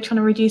it, we're trying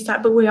to reduce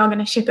that, but we are going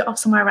to ship it off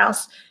somewhere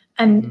else.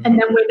 And then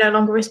we're no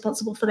longer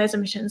responsible for those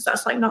emissions.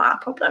 That's like not our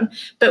problem,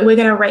 but we're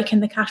going to rake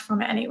in the cash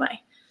from it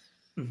anyway.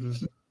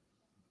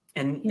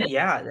 And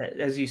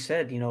as you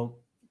said,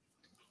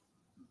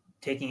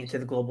 taking it to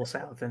the global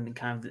south and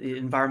kind of the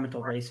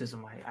environmental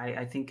racism.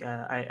 I think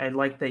I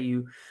like that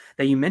you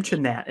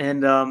mentioned that,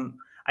 and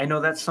I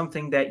know that's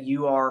something that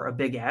you are a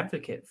big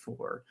advocate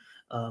for.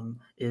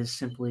 Is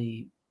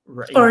simply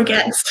or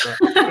against,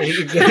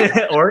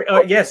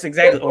 or yes,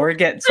 exactly, or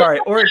against. Sorry,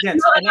 or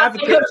against. An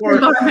advocate for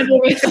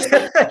environmental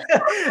racism.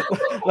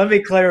 Let me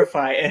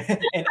clarify.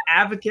 An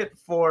advocate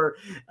for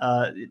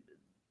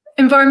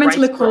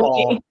environmental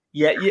equality.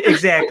 Yeah,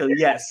 exactly.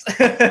 Yes.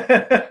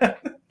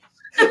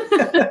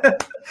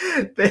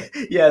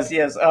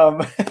 Yes.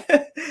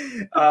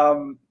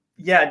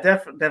 Yeah,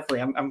 definitely.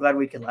 I'm glad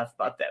we can laugh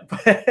about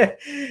that.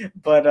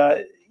 But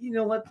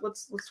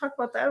let's talk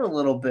about that a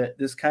little bit.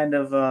 This kind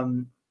of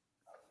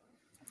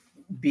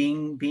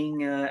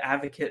being an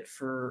advocate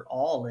for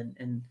all,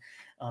 and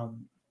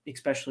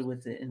especially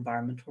with the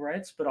environmental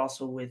rights, but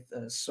also with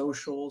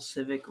social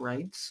civic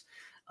rights.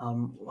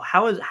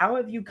 How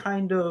have you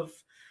kind of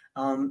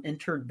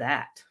entered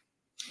that?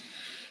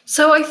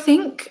 So I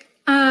think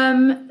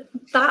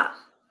that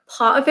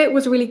part of it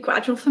was really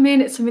gradual for me,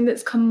 and it's something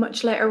that's come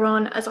much later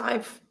on as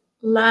I've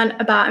learned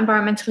about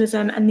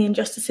environmentalism and the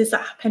injustices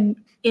that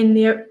happen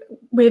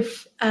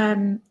with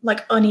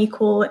like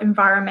unequal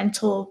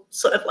environmental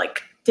sort of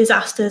like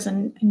disasters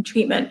and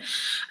treatment.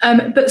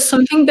 But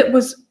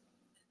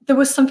there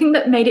was something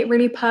that made it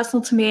really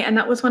personal to me, and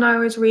that was when I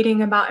was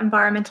reading about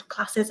environmental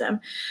classism.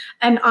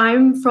 And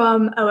I'm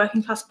from a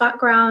working class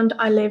background.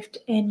 I lived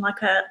in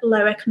like a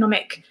low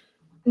economic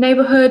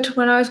neighborhood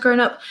when I was growing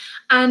up,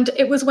 and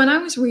it was when I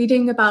was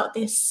reading about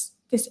this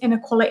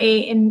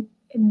inequality in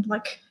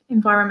like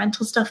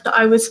environmental stuff that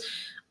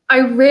I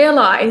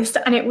realized,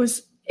 and it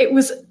was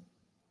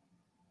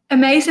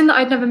amazing that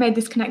I'd never made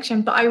this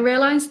connection, but I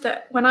realized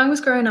that when I was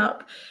growing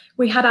up,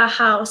 we had our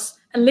house,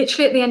 and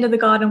literally at the end of the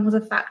garden was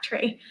a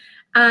factory.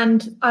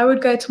 And I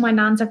would go to my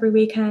nan's every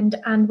weekend,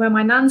 and where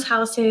my nan's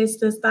house is,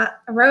 there's a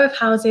row of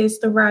houses,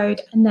 the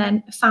road, and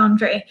then a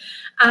foundry.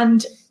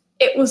 And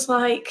it was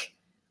like,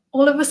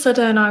 all of a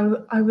sudden,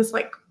 I was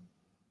like,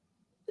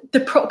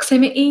 the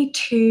proximity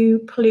to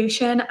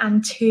pollution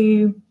and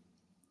to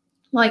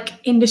like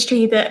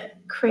industry that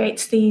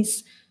creates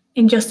these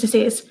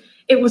injustices,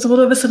 it was all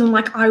of a sudden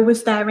like I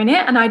was there in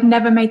it, and I'd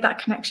never made that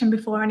connection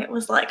before. And it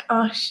was like,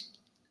 oh,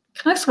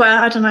 can I swear?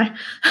 I don't know.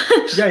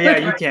 Yeah,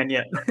 you can,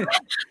 yeah. Like,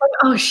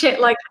 oh shit,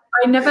 like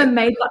I never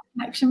made that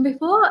connection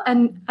before,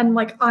 and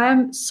like I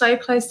am so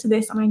close to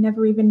this, and I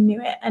never even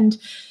knew it. And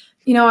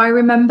I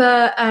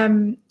remember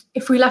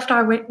if we left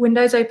our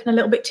windows open a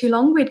little bit too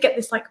long, we'd get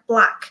this like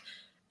black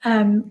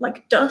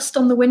like dust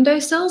on the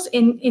windowsills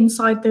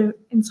inside the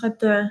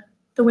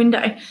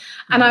window,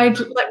 and I'd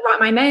like write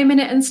my name in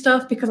it and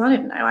stuff because I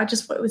didn't know. I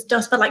just thought it was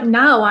dust. But like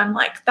now I'm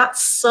like,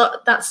 that's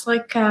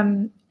like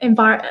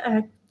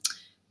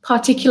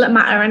particulate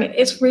matter, and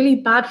it's really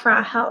bad for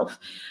our health.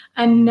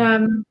 And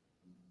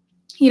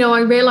I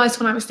realized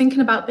when I was thinking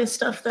about this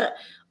stuff that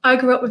I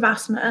grew up with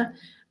asthma.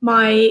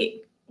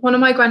 One of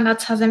my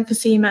granddads has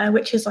emphysema,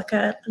 which is like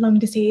a lung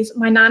disease.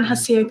 My nan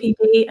has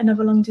COPD,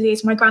 another lung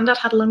disease. My granddad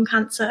had lung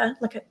cancer,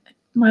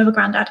 my other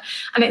granddad.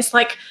 And it's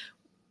like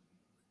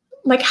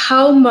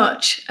how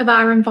much of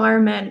our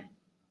environment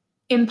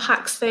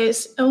impacts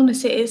those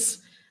illnesses,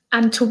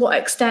 and to what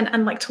extent,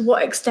 and to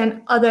what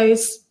extent are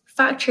those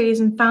factories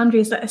and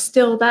foundries that are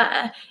still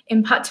there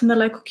impacting the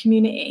local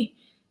community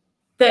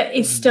that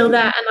is still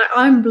there. And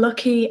I'm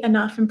lucky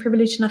enough and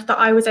privileged enough that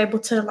I was able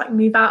to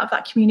move out of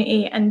that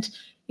community and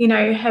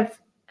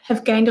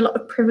have gained a lot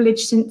of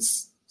privilege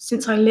since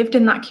I lived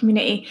in that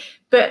community.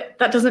 But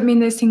that doesn't mean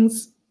those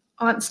things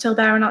aren't still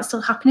there and aren't still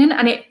happening.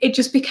 And it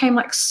just became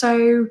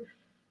so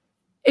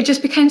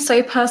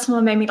personal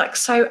and made me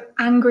so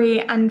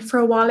angry. And for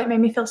a while it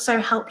made me feel so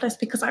helpless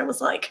because I was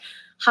like,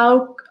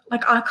 how,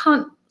 I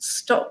can't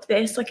stop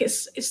this. Like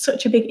it's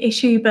such a big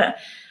issue, but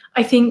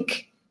I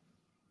think,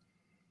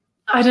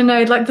 I don't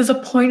know, like there's a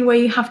point where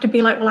you have to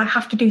be like, well, I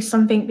have to do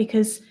something,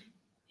 because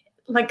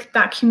like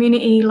that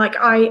community, like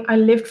I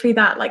lived through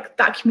that, like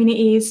that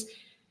community is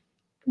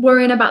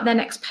worrying about their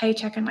next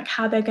paycheck and like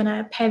how they're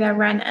gonna pay their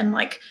rent. And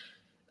like,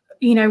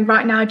 you know,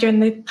 right now during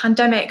the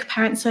pandemic,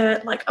 parents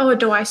are like, oh,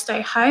 do I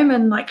stay home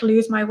and like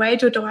lose my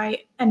wage, or do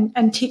I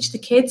and teach the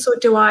kids, or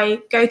do I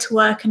go to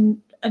work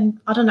and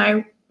I don't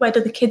know, where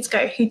do the kids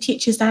go? Who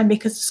teaches them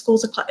because the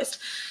schools are closed?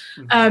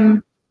 Mm-hmm.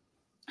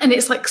 And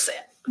it's like,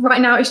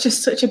 right now it's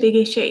just such a big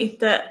issue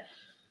that,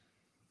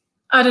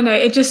 I don't know,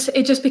 it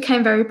just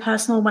became very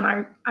personal when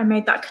I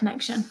made that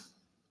connection.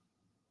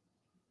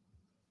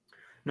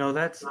 No,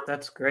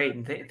 that's great,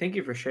 and thank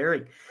you for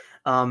sharing.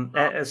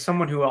 As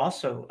someone who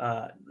also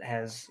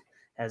has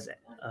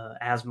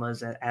asthma,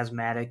 is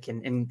asthmatic,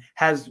 and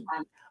has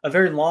a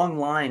very long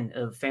line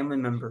of family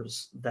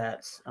members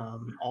that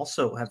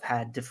also have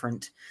had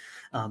different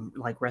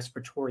like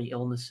respiratory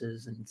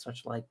illnesses and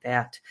such like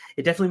that.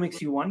 It definitely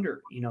makes you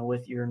wonder, you know,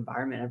 with your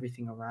environment,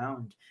 everything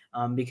around,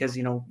 because,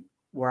 you know,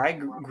 where I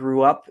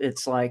grew up,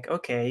 it's like,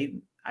 okay,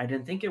 I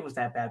didn't think it was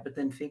that bad, but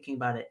then thinking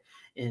about it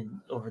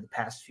over the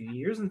past few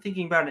years and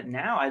thinking about it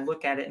now, I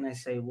look at it and I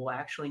say, well,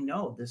 actually,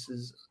 no, this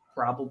is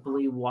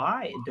probably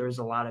why there's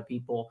a lot of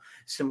people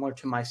similar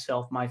to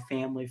myself, my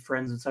family,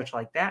 friends, and such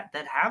like that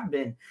have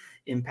been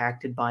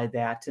impacted by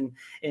that. And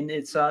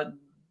it's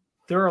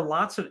there are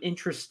lots of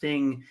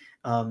interesting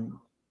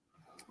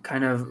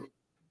kind of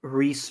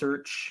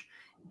research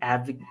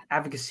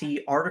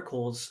advocacy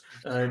articles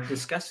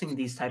discussing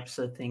these types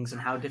of things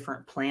and how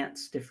different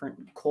plants, different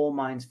coal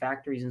mines,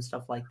 factories, and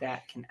stuff like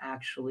that can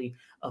actually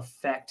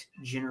affect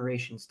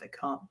generations to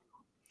come.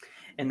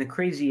 And the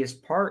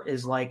craziest part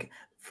is, like,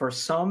 for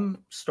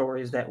some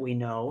stories that we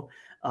know,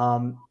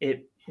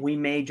 we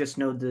may just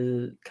know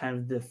the kind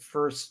of the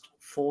first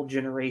full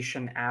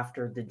generation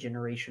after the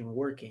generation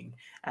working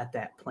at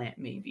that plant,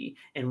 maybe,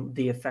 and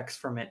the effects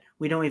from it.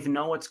 We don't even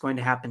know what's going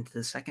to happen to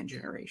the second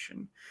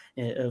generation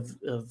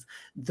of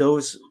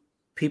those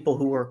people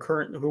who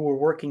were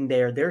working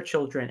there, their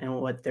children, and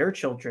what their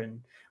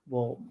children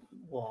will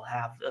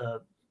have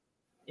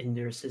in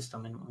their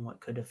system, and what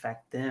could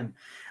affect them.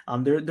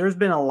 There's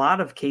been a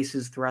lot of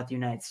cases throughout the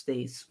United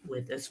States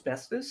with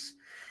asbestos,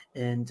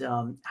 and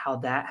how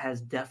that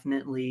has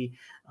definitely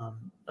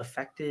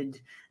affected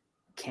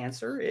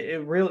cancer.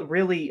 It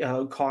really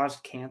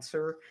caused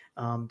cancer.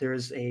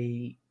 There's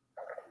a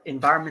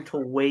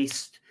environmental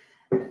waste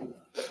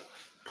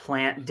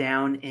plant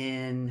down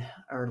in,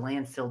 or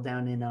landfill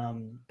down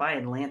in by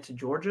Atlanta,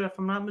 Georgia, if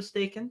I'm not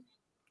mistaken.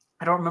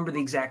 I don't remember the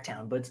exact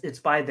town, but it's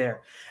by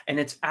there, and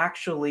it's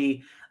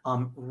actually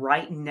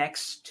right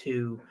next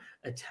to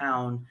a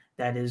town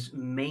that is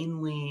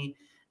mainly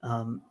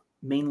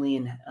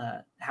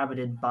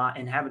inhabited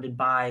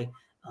by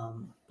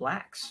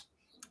Blacks.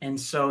 And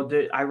so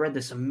I read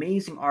this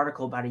amazing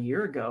article about a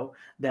year ago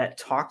that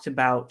talked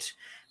about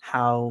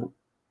how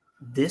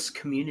this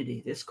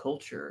community, this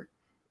culture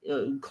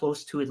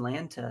close to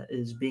Atlanta,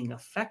 is being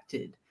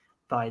affected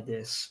by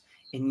this,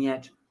 and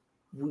yet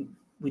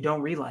we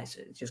don't realize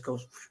it. It just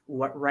goes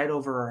right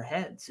over our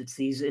heads. It's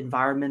these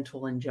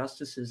environmental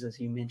injustices, as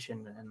you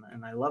mentioned,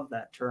 and I love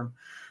that term.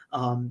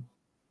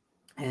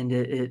 And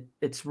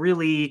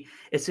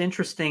it's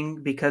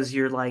interesting, because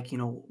you're like, you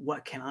know,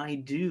 what can I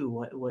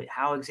do?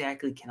 How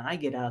exactly can I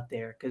get out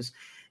there? Because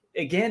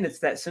again, it's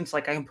that sense,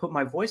 like, I can put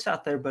my voice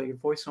out there, but your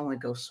voice only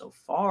goes so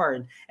far.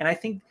 And I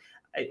think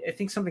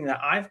something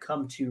that I've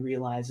come to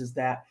realize is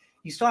that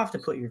you still have to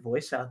put your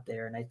voice out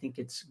there. And I think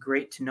it's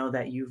great to know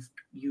that you've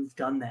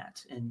done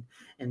that.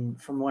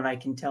 And from what I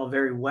can tell,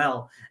 very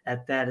well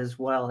at that as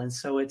well. And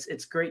so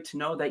it's great to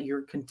know that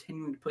you're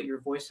continuing to put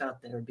your voice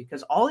out there,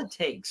 because all it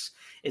takes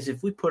is,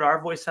 if we put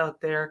our voice out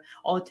there,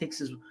 all it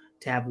takes is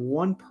to have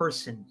one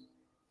person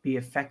be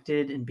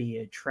affected and be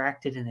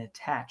attracted and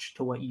attached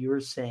to what you're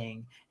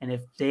saying. And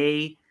if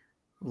they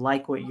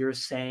like what you're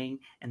saying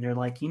and they're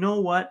like, you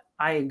know what,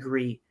 I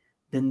agree,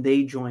 then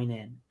they join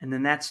in. And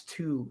then that's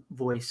two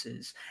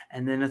voices,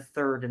 and then a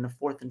third and a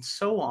fourth, and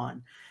so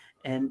on.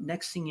 And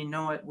next thing you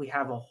know it, we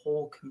have a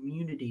whole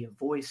community of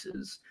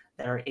voices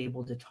that are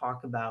able to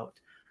talk about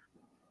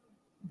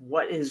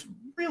what is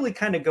really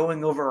kind of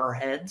going over our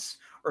heads,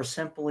 or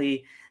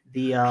simply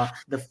the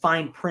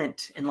fine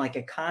print in like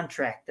a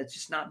contract that's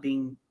just not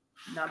being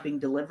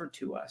delivered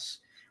to us.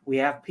 We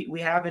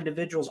have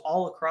individuals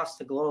all across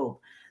the globe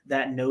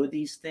that know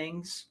these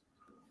things,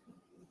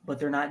 but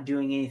they're not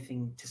doing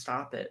anything to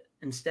stop it.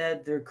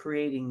 Instead, they're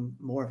creating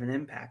more of an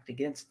impact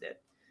against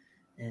it.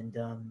 And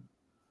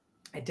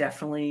it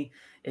definitely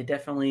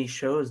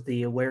shows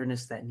the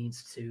awareness that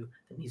needs to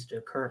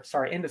occur.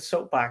 Sorry, end of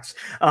soapbox.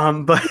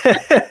 But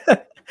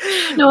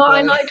no,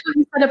 I like what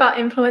you said about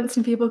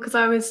influencing people, because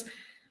I was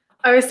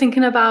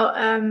thinking about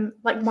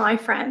like my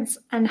friends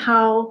and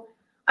how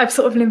I've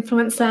sort of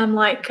influenced them.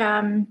 Like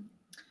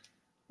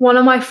one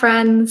of my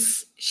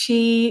friends,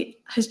 she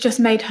has just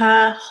made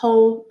her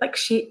whole, like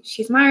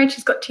she's married,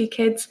 she's got 2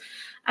 kids,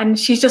 and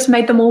she's just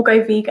made them all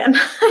go vegan.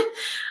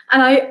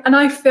 and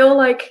I feel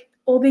like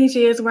all these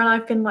years when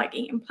I've been like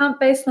eating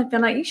plant-based, and I've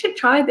been like, you should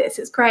try this,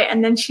 it's great.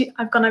 And then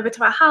I've gone over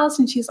to her house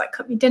and she's like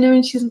cooked me dinner,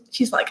 and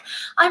she's like,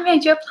 I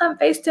made you a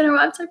plant-based dinner,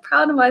 I'm so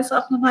proud of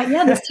myself. And I'm like,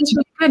 yeah, this tastes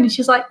really good. And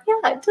she's like,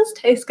 yeah, it does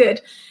taste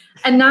good.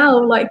 And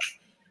now like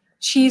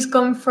she's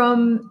gone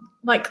from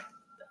like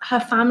her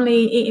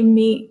family eating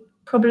meat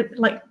probably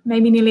like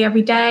maybe nearly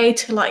every day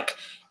to like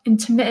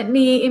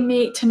intermittently eating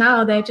meat to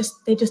now they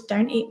just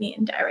don't eat meat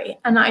and dairy.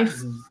 And I've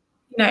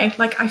you know,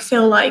 like I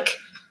feel like,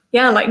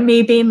 yeah, like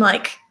me being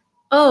like,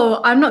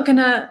 oh, I'm not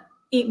gonna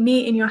eat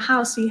meat in your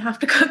house, so you have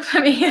to cook for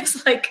me.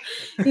 It's like,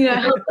 you know,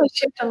 help us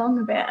shift along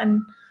a bit.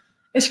 And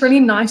it's really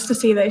nice to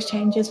see those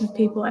changes with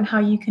people and how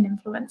you can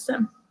influence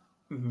them.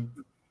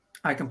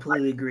 I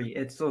completely agree.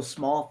 It's those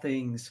small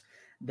things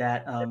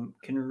that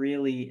can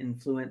really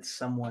influence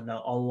someone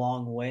a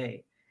long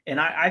way. And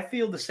I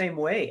feel the same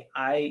way.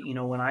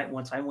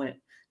 Once I went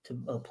to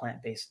a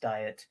plant-based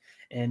diet,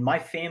 and my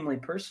family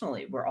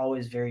personally, we're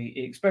always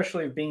very,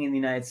 especially being in the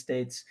United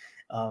States,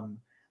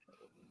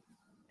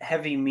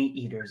 heavy meat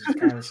eaters is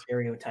kind of a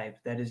stereotype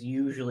that is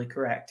usually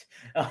correct.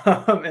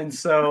 And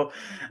so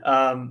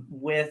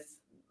with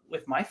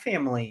my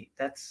family,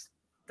 that's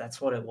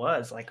what it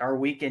was. Like our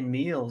weekend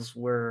meals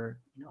were,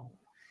 you know,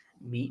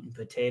 meat and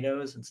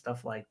potatoes and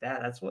stuff like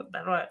that. That's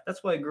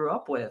what I grew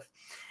up with.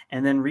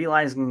 And then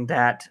realizing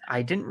that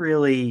I didn't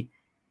really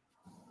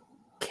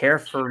care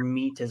for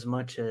meat as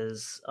much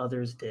as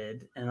others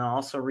did, and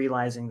also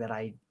realizing that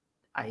I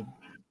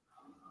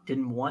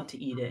didn't want to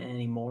eat it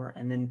anymore,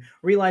 and then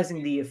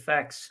realizing the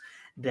effects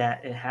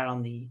that it had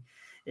on the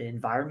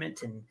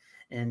environment,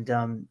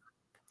 and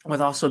with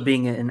also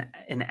being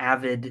an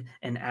avid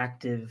and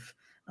active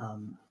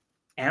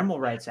animal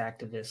rights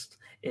activist,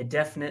 it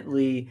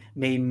definitely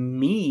made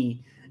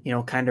me, you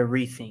know, kind of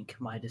rethink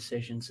my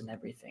decisions and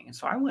everything. And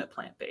so I went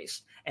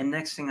plant-based, and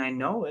next thing I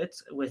know,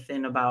 it's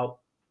within about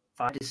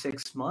 5 to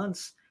 6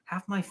 months,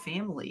 half my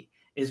family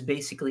is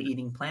basically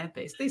eating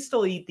plant-based. They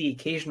still eat the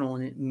occasional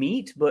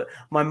meat, but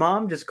my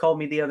mom just called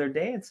me the other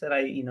day and said,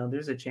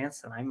 there's a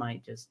chance that I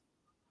might just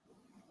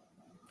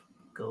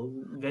go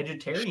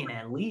vegetarian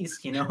at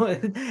least, you know.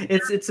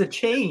 It's a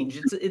change.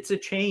 It's a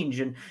change.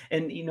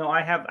 And you know,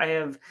 I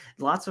have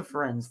lots of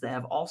friends that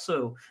have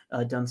also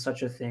done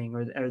such a thing,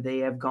 or they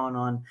have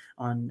gone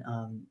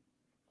on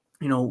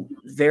you know,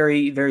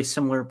 very, very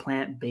similar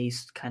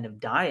plant-based kind of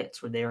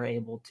diets where they are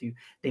able to,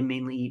 they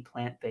mainly eat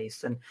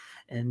plant-based, and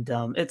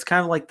it's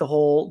kind of like the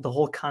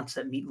whole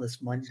concept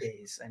meatless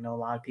Mondays. I know a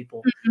lot of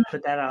people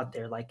put that out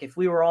there. Like if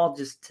we were all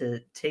just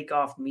to take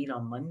off meat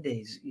on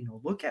Mondays, you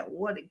know, look at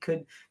what it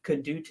could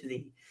do to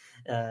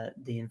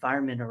the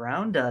environment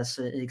around us,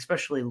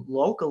 especially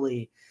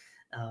locally.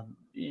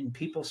 And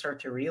people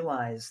start to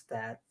realize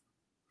that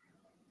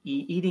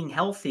eating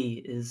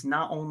healthy is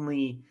not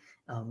only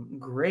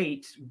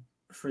great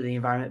for the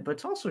environment, but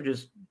it's also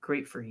just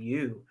great for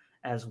you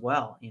as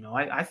well. You know,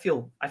 I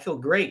feel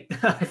great.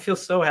 I feel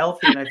so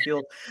healthy, and I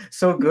feel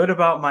so good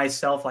about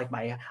myself. Like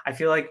I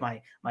feel like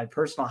my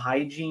personal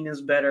hygiene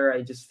is better.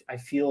 I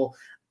feel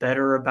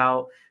better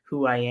about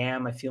who I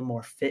am. I feel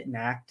more fit and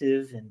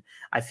active, and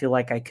I feel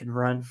like I can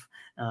run.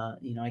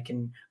 You know, I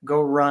can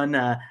go run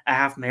a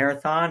half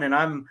marathon, and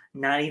I'm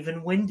not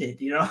even winded.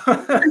 You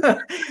know,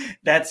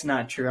 that's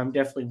not true. I'm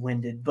definitely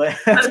winded, but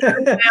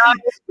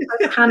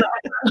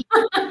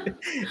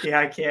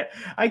yeah,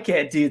 I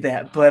can't do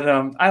that. But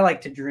I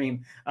like to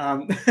dream.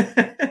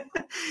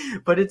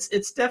 But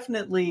it's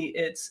definitely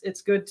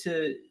it's good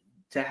to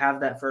have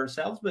that for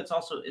ourselves, but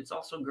it's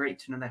also great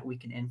to know that we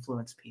can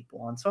influence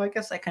people. And so I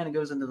guess that kind of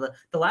goes into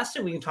the last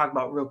thing we can talk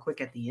about real quick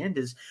at the end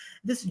is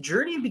this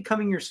journey of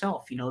becoming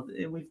yourself. You know,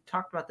 we've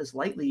talked about this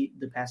lightly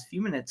the past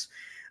few minutes,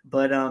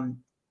 but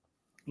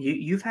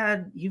you've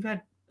had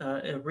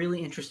a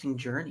really interesting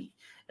journey.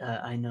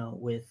 I know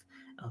with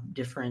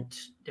different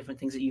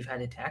things that you've had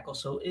to tackle.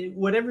 So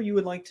whatever you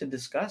would like to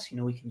discuss, you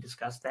know, we can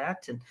discuss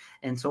that.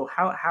 And so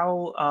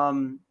how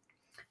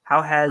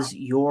has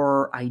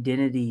your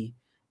identity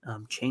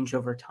changed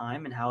over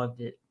time, and how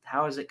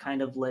has it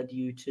kind of led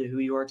you to who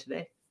you are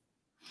today?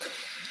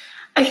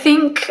 I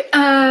think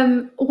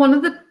one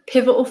of the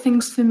pivotal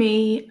things for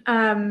me,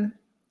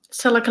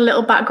 so like a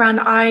little background,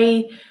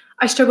 I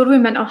struggled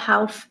with mental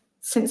health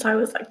since I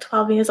was like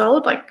 12 years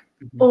old, like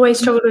always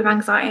struggled with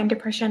anxiety and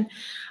depression.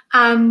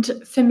 And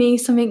for me,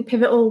 something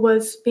pivotal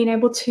was being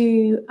able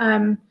to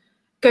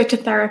go to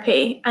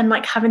therapy and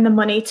like having the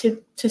money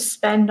to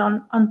spend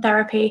on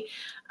therapy.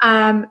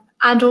 And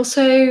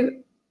also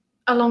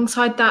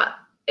alongside that,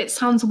 it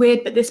sounds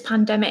weird, but this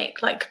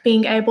pandemic, like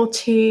being able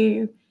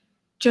to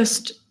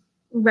just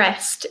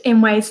rest in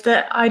ways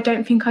that I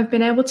don't think I've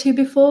been able to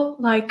before.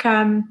 Like,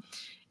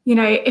 you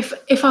know,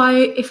 if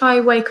I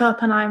wake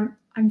up and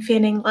I'm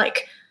feeling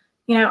like,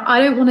 you know, I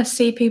don't want to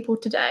see people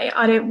today.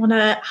 I don't want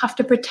to have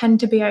to pretend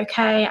to be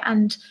okay.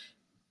 And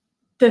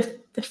the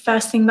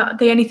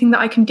only thing that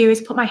I can do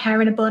is put my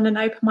hair in a bun and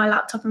open my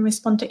laptop and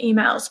respond to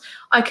emails.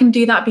 I can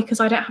do that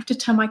because I don't have to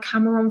turn my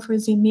camera on for a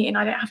Zoom meeting.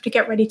 I don't have to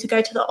get ready to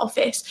go to the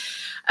office.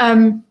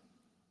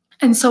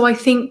 And so I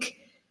think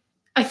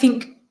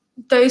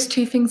those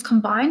two things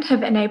combined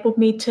have enabled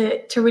me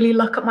to really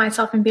look at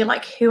myself and be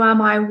like, who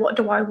am I? What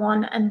do I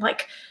want? And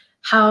like,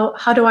 how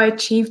do I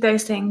achieve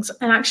those things?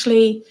 And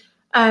actually,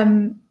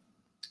 one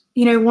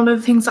of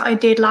the things that I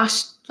did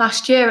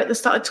last year at the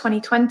start of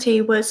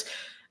 2020 was,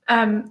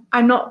 I'm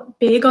not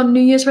big on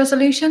New Year's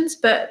resolutions,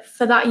 but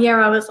for that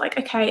year I was like,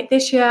 okay,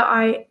 this year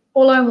I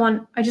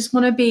just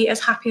want to be as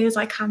happy as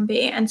I can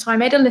be. And so I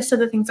made a list of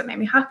the things that made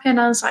me happy, and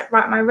I was like,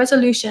 right, my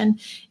resolution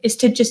is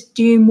to just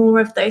do more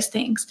of those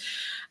things.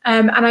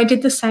 And I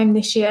did the same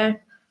this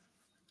year.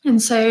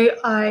 And so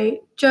I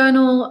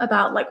journal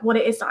about like what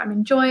it is that I'm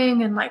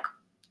enjoying and like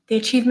the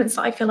achievements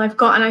that I feel I've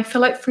got. And I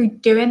feel like through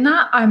doing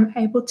that, I'm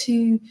able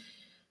to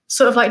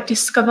sort of like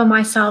discover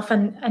myself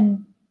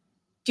and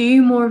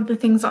do more of the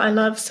things that I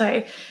love.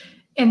 So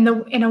in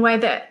a way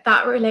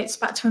that relates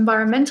back to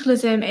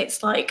environmentalism,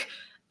 it's like,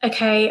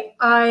 okay,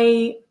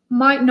 I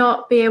might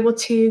not be able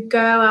to go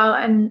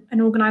out and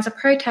organize a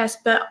protest,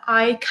 but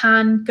I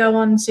can go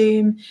on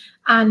Zoom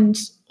and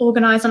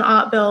organize an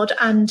art build.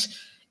 And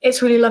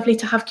it's really lovely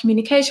to have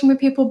communication with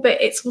people, but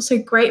it's also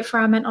great for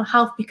our mental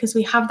health because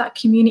we have that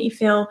community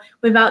feel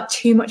without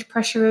too much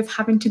pressure of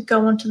having to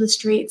go onto the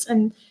streets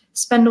and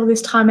spend all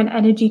this time and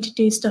energy to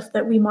do stuff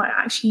that we might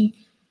actually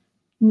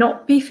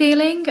not be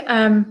feeling,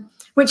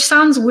 which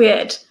sounds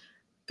weird,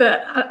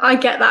 but I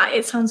get that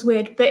it sounds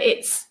weird, but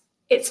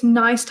it's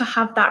nice to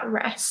have that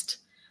rest.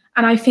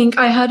 And I think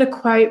I heard a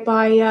quote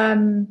by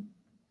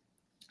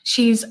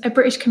she's a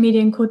British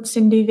comedian called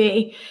Cindy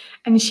V,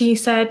 and she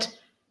said,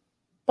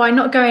 by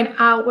not going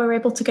out, we're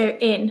able to go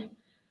in.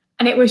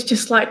 And it was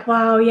just like,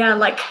 wow, yeah,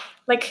 like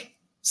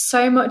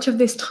so much of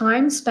this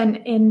time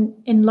spent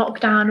in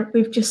lockdown,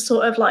 we've just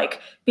sort of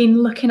like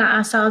been looking at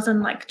ourselves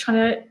and like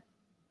trying to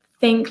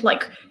think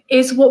like,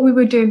 is what we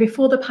were doing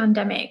before the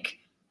pandemic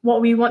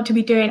what we want to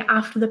be doing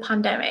after the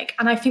pandemic?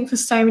 And I think for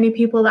so many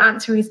people, the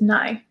answer is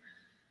no.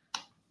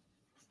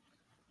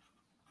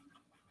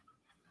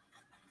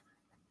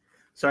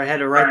 So I had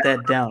to write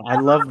that down. I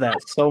love that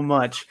so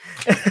much.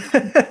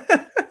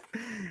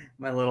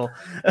 My little...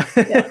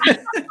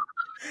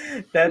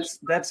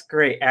 That's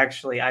great.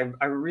 Actually, I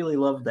really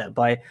love that.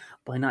 By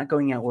not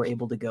going out, we're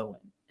able to go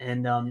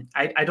in. And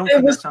I don't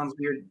think that sounds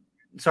weird.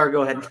 Sorry,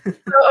 go ahead.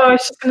 I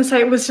was just going to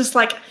say, it was just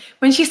like,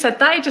 when she said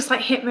that, it just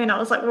like hit me and I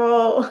was like,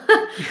 whoa,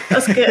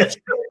 that's good.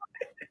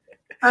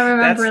 I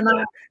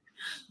remember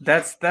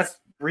that. That's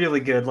really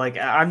good. Like,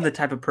 I'm the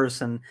type of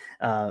person,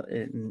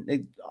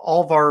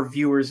 all of our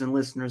viewers and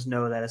listeners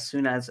know that as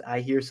soon as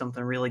I hear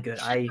something really good,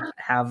 I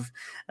have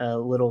a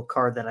little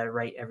card that I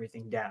write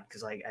everything down.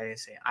 Cause like I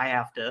say, I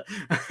have to,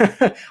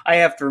 I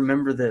have to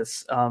remember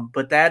this.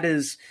 But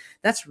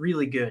that's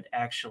really good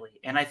actually.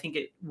 And I think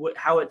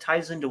how it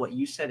ties into what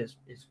you said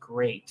is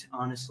great,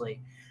 honestly.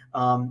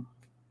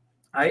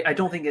 I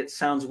don't think it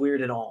sounds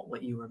weird at all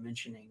what you were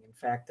mentioning. In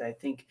fact, I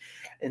think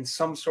in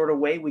some sort of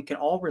way we can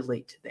all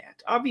relate to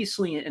that.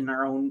 Obviously in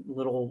our own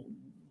little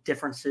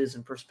differences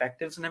and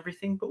perspectives and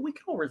everything, but we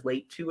can all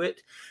relate to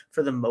it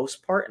for the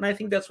most part. And I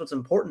think that's what's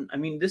important. I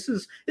mean, this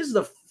is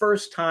the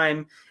first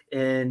time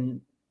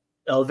in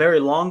a very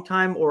long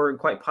time, or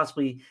quite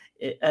possibly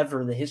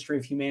ever in the history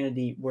of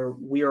humanity, where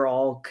we are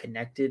all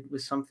connected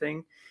with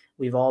something.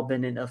 We've all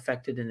been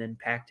affected and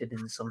impacted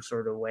in some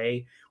sort of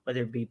way,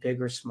 whether it be big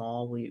or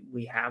small.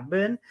 We have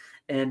been,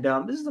 and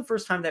this is the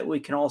first time that we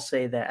can all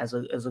say that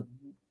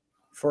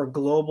for a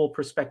global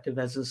perspective,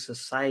 as a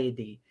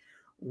society,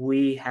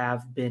 we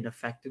have been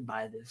affected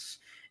by this,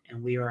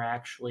 and we are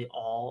actually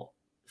all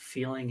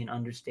feeling and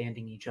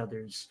understanding each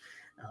other's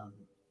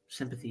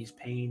sympathies,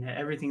 pain,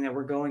 everything that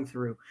we're going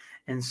through.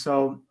 And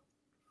so,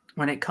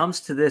 when it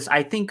comes to this,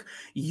 I think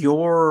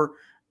your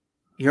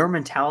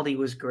mentality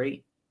was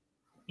great.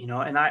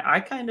 And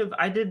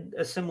I did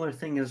a similar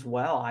thing as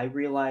well. I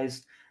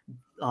realized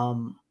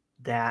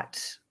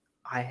that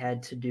I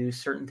had to do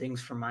certain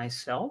things for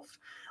myself.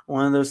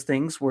 One of those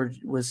things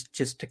was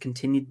just to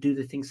continue to do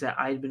the things that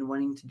I'd been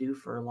wanting to do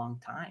for a long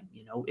time,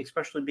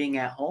 especially being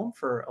at home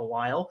for a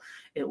while.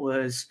 It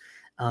was,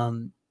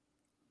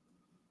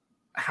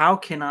 how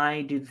can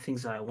I do the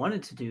things that I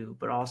wanted to do,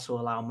 but also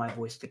allow my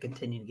voice to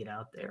continue to get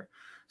out there?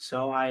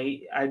 So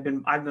I've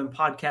been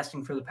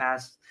podcasting for the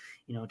past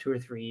 2 or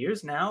 3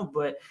 years now,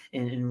 but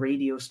in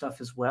radio stuff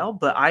as well.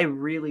 But I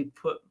really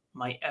put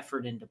my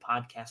effort into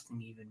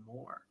podcasting even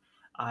more.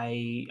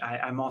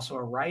 I'm also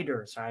a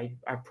writer, so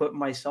I put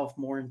myself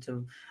more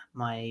into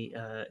my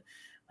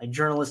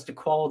journalistic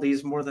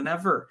qualities more than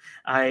ever.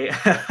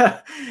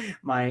 I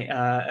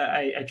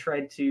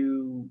tried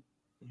to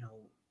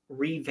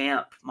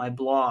revamp my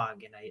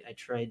blog, and I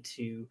tried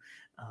to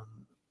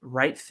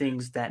write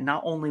things that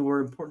not only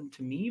were important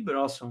to me but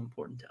also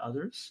important to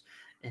others,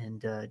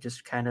 and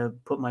just kind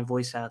of put my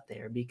voice out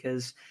there,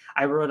 because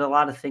I wrote a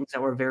lot of things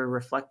that were very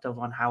reflective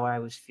on how I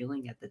was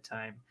feeling at the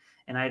time.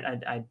 And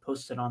I'd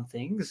post it on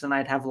things, and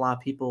I'd have a lot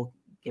of people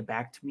get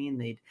back to me,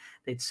 and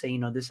they'd say,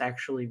 this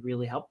actually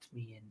really helped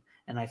me.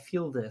 And and I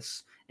feel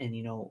this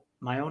in,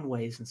 my own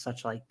ways and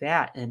such like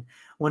that. And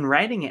when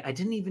writing it, I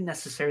didn't even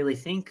necessarily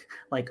think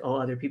like, oh,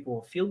 other people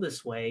will feel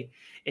this way.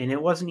 And it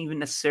wasn't even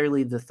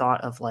necessarily the thought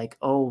of like,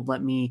 oh,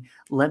 let me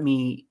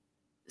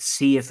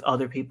see if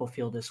other people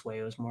feel this way.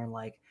 It was more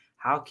like,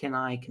 how can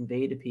I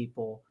convey to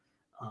people,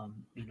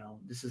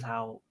 this is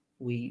how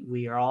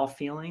we are all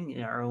feeling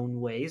in our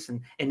own ways,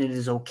 and it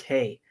is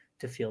okay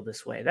to feel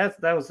this way.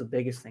 That was the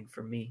biggest thing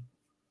for me.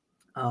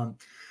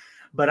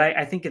 But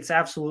I think it's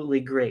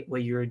absolutely great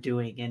what you're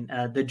doing.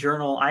 And the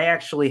journal, I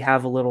actually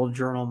have a little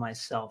journal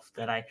myself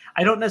that I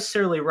don't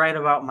necessarily write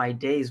about my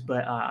days,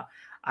 but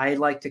I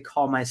like to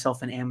call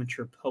myself an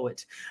amateur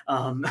poet.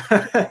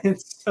 And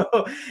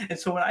so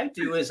what I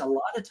do is a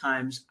lot of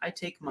times I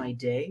take my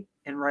day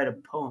and write a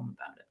poem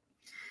about it,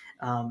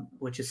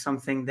 which is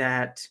something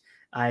that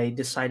I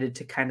decided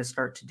to kind of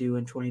start to do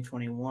in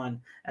 2021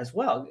 as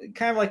well.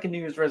 Kind of like a New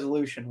Year's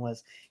resolution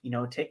was,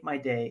 take my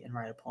day and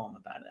write a poem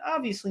about it.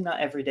 Obviously, not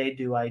every day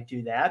do I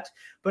do that,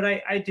 but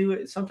I do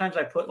it. Sometimes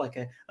I put like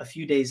a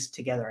few days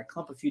together. I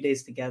clump a few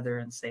days together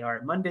and say, all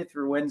right, Monday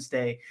through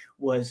Wednesday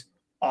was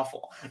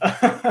awful.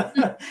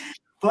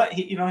 But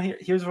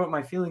here's what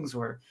my feelings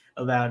were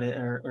about it,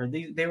 or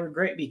they were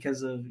great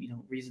because of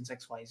reasons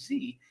X, Y,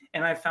 Z.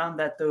 And I found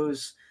that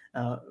those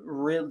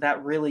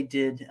really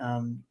did.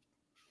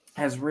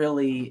 Has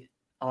really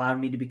allowed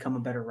me to become a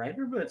better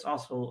writer, but it's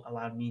also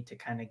allowed me to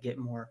kind of get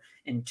more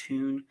in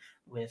tune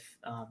with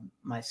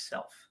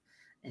myself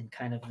and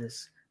kind of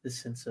this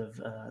sense of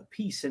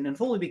peace and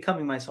fully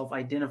becoming myself,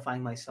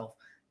 identifying myself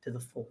to the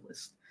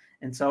fullest.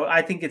 And so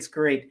I think it's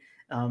great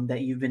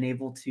that you've been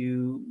able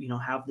to,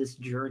 have this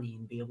journey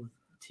and be able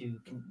to,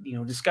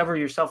 discover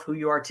yourself, who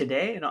you are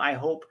today. And I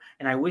hope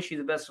and I wish you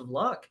the best of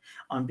luck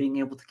on being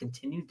able to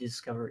continue to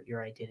discover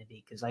your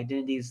identity, because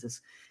identity is this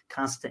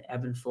constant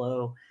ebb and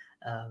flow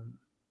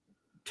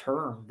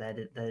term that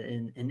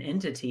an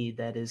entity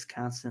that is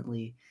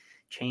constantly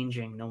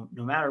changing no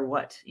matter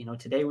what.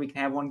 Today we can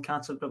have one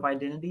concept of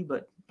identity,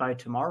 but by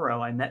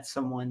tomorrow I met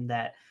someone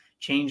that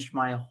changed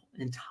my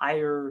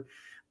entire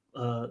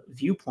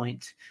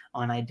viewpoint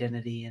on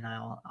identity, and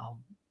I'll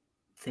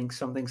think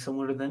something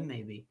similar to them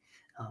maybe.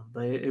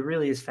 But it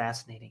really is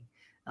fascinating.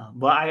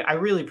 Well, I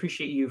really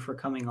appreciate you for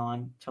coming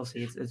on,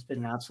 Chelsea. It's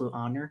been an absolute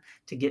honor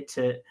to get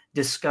to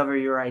discover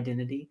your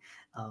identity,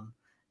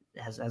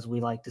 as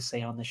we like to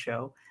say on the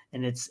show.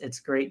 And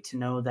it's great to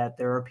know that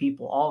there are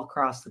people all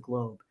across the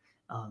globe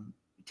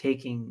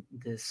taking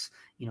this,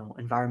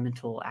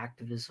 environmental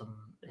activism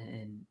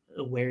and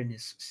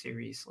awareness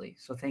seriously.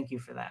 So thank you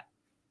for that.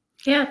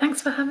 Yeah,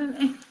 thanks for having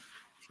me.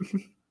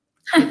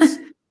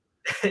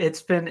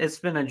 It's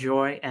been a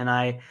joy, and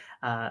I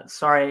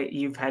sorry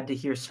you've had to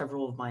hear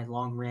several of my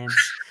long rants.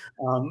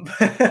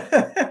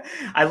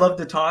 I love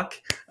to talk,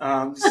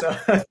 so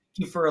thank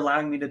you for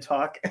allowing me to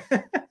talk.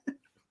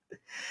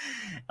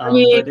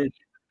 You'd be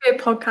a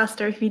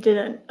podcaster if you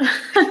didn't.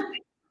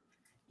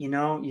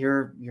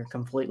 You're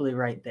completely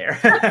right there.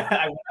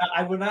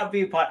 I would not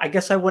be I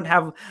guess I wouldn't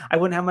have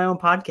my own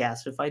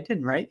podcast if I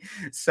didn't, right?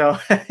 So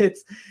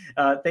it's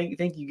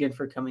thank you again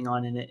for coming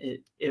on, and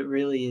it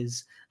really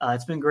is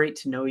it's been great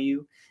to know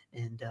you,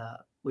 and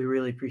we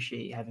really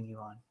appreciate having you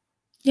on.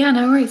 Yeah,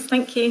 no worries.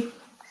 Thank you.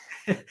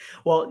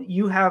 Well,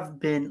 you have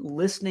been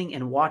listening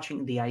and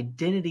watching the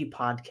Identity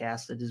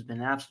Podcast. It has been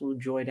an absolute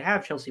joy to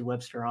have Chelsea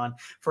Webster on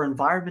for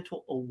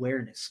environmental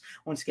awareness.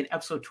 Once again,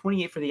 episode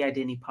 28 for the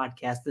Identity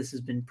Podcast. This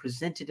has been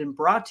presented and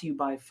brought to you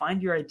by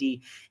Find Your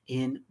ID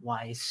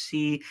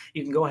NYC.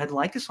 You can go ahead and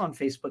like us on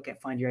Facebook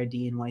at Find Your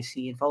ID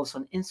NYC and follow us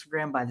on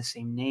Instagram by the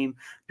same name.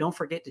 Don't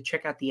forget to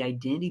check out the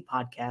Identity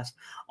Podcast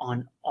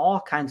on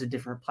all kinds of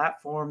different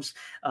platforms,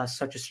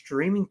 such as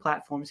streaming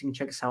platforms. You can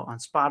check us out on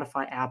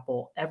Spotify,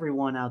 Apple,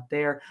 everyone out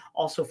there.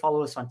 Also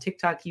follow us on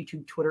TikTok,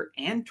 YouTube, Twitter,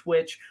 and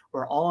Twitch.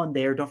 We're all on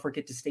there. Don't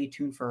forget to stay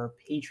tuned for our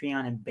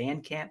Patreon and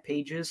Bandcamp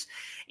pages.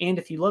 And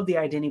if you love the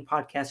Identity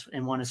Podcast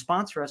and want to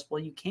sponsor us,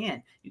 well, you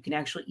can. You can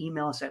actually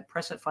email us at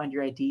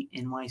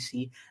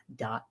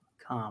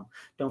press@findyouridnyc.com.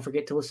 Don't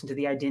forget to listen to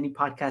the Identity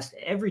Podcast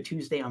every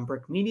Tuesday on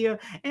Brick Media,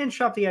 and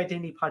shop the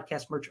Identity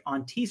Podcast merch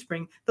on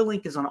Teespring. The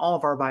link is on all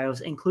of our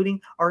bios,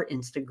 including our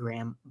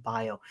Instagram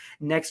bio.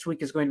 Next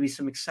week is going to be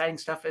some exciting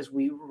stuff as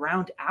we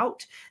round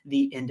out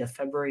the end of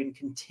February and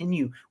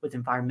continue with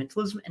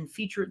environmentalism and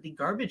feature the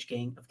Garbage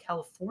Gang of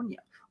California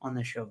on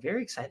the show.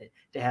 Very excited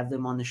to have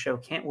them on the show.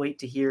 Can't wait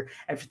to hear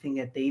everything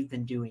that they've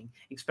been doing,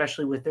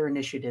 especially with their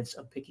initiatives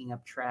of picking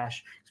up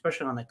trash,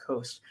 especially on the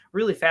coast.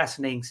 Really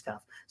fascinating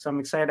stuff. So I'm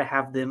excited to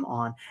have them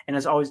on. And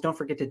as always, don't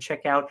forget to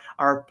check out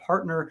our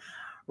partner,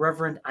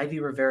 Reverend Ivy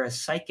Rivera,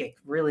 psychic.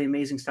 Really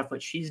amazing stuff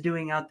what she's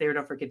doing out there.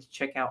 Don't forget to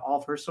check out all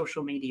of her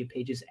social media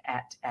pages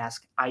at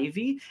Ask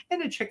Ivy,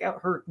 and to check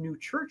out her new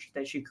church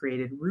that she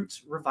created,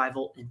 Roots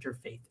Revival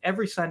Interfaith,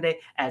 every Sunday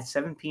at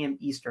 7 p.m.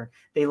 Eastern.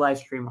 They live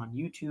stream on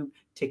YouTube,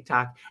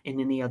 TikTok,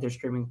 and any other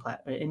streaming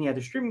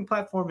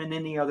platform and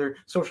any other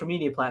social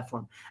media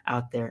platform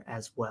out there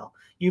as well.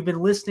 You've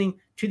been listening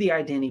to the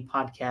Identity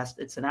Podcast.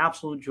 It's an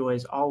absolute joy,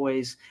 as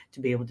always, to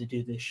be able to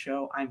do this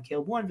show. I'm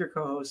Caleb, one of your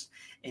co-hosts,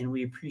 and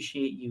we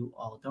appreciate you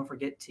all. Don't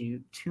forget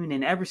to tune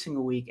in every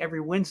single week, every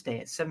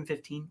Wednesday at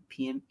 7:15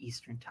 p.m.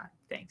 Eastern Time.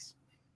 Thanks.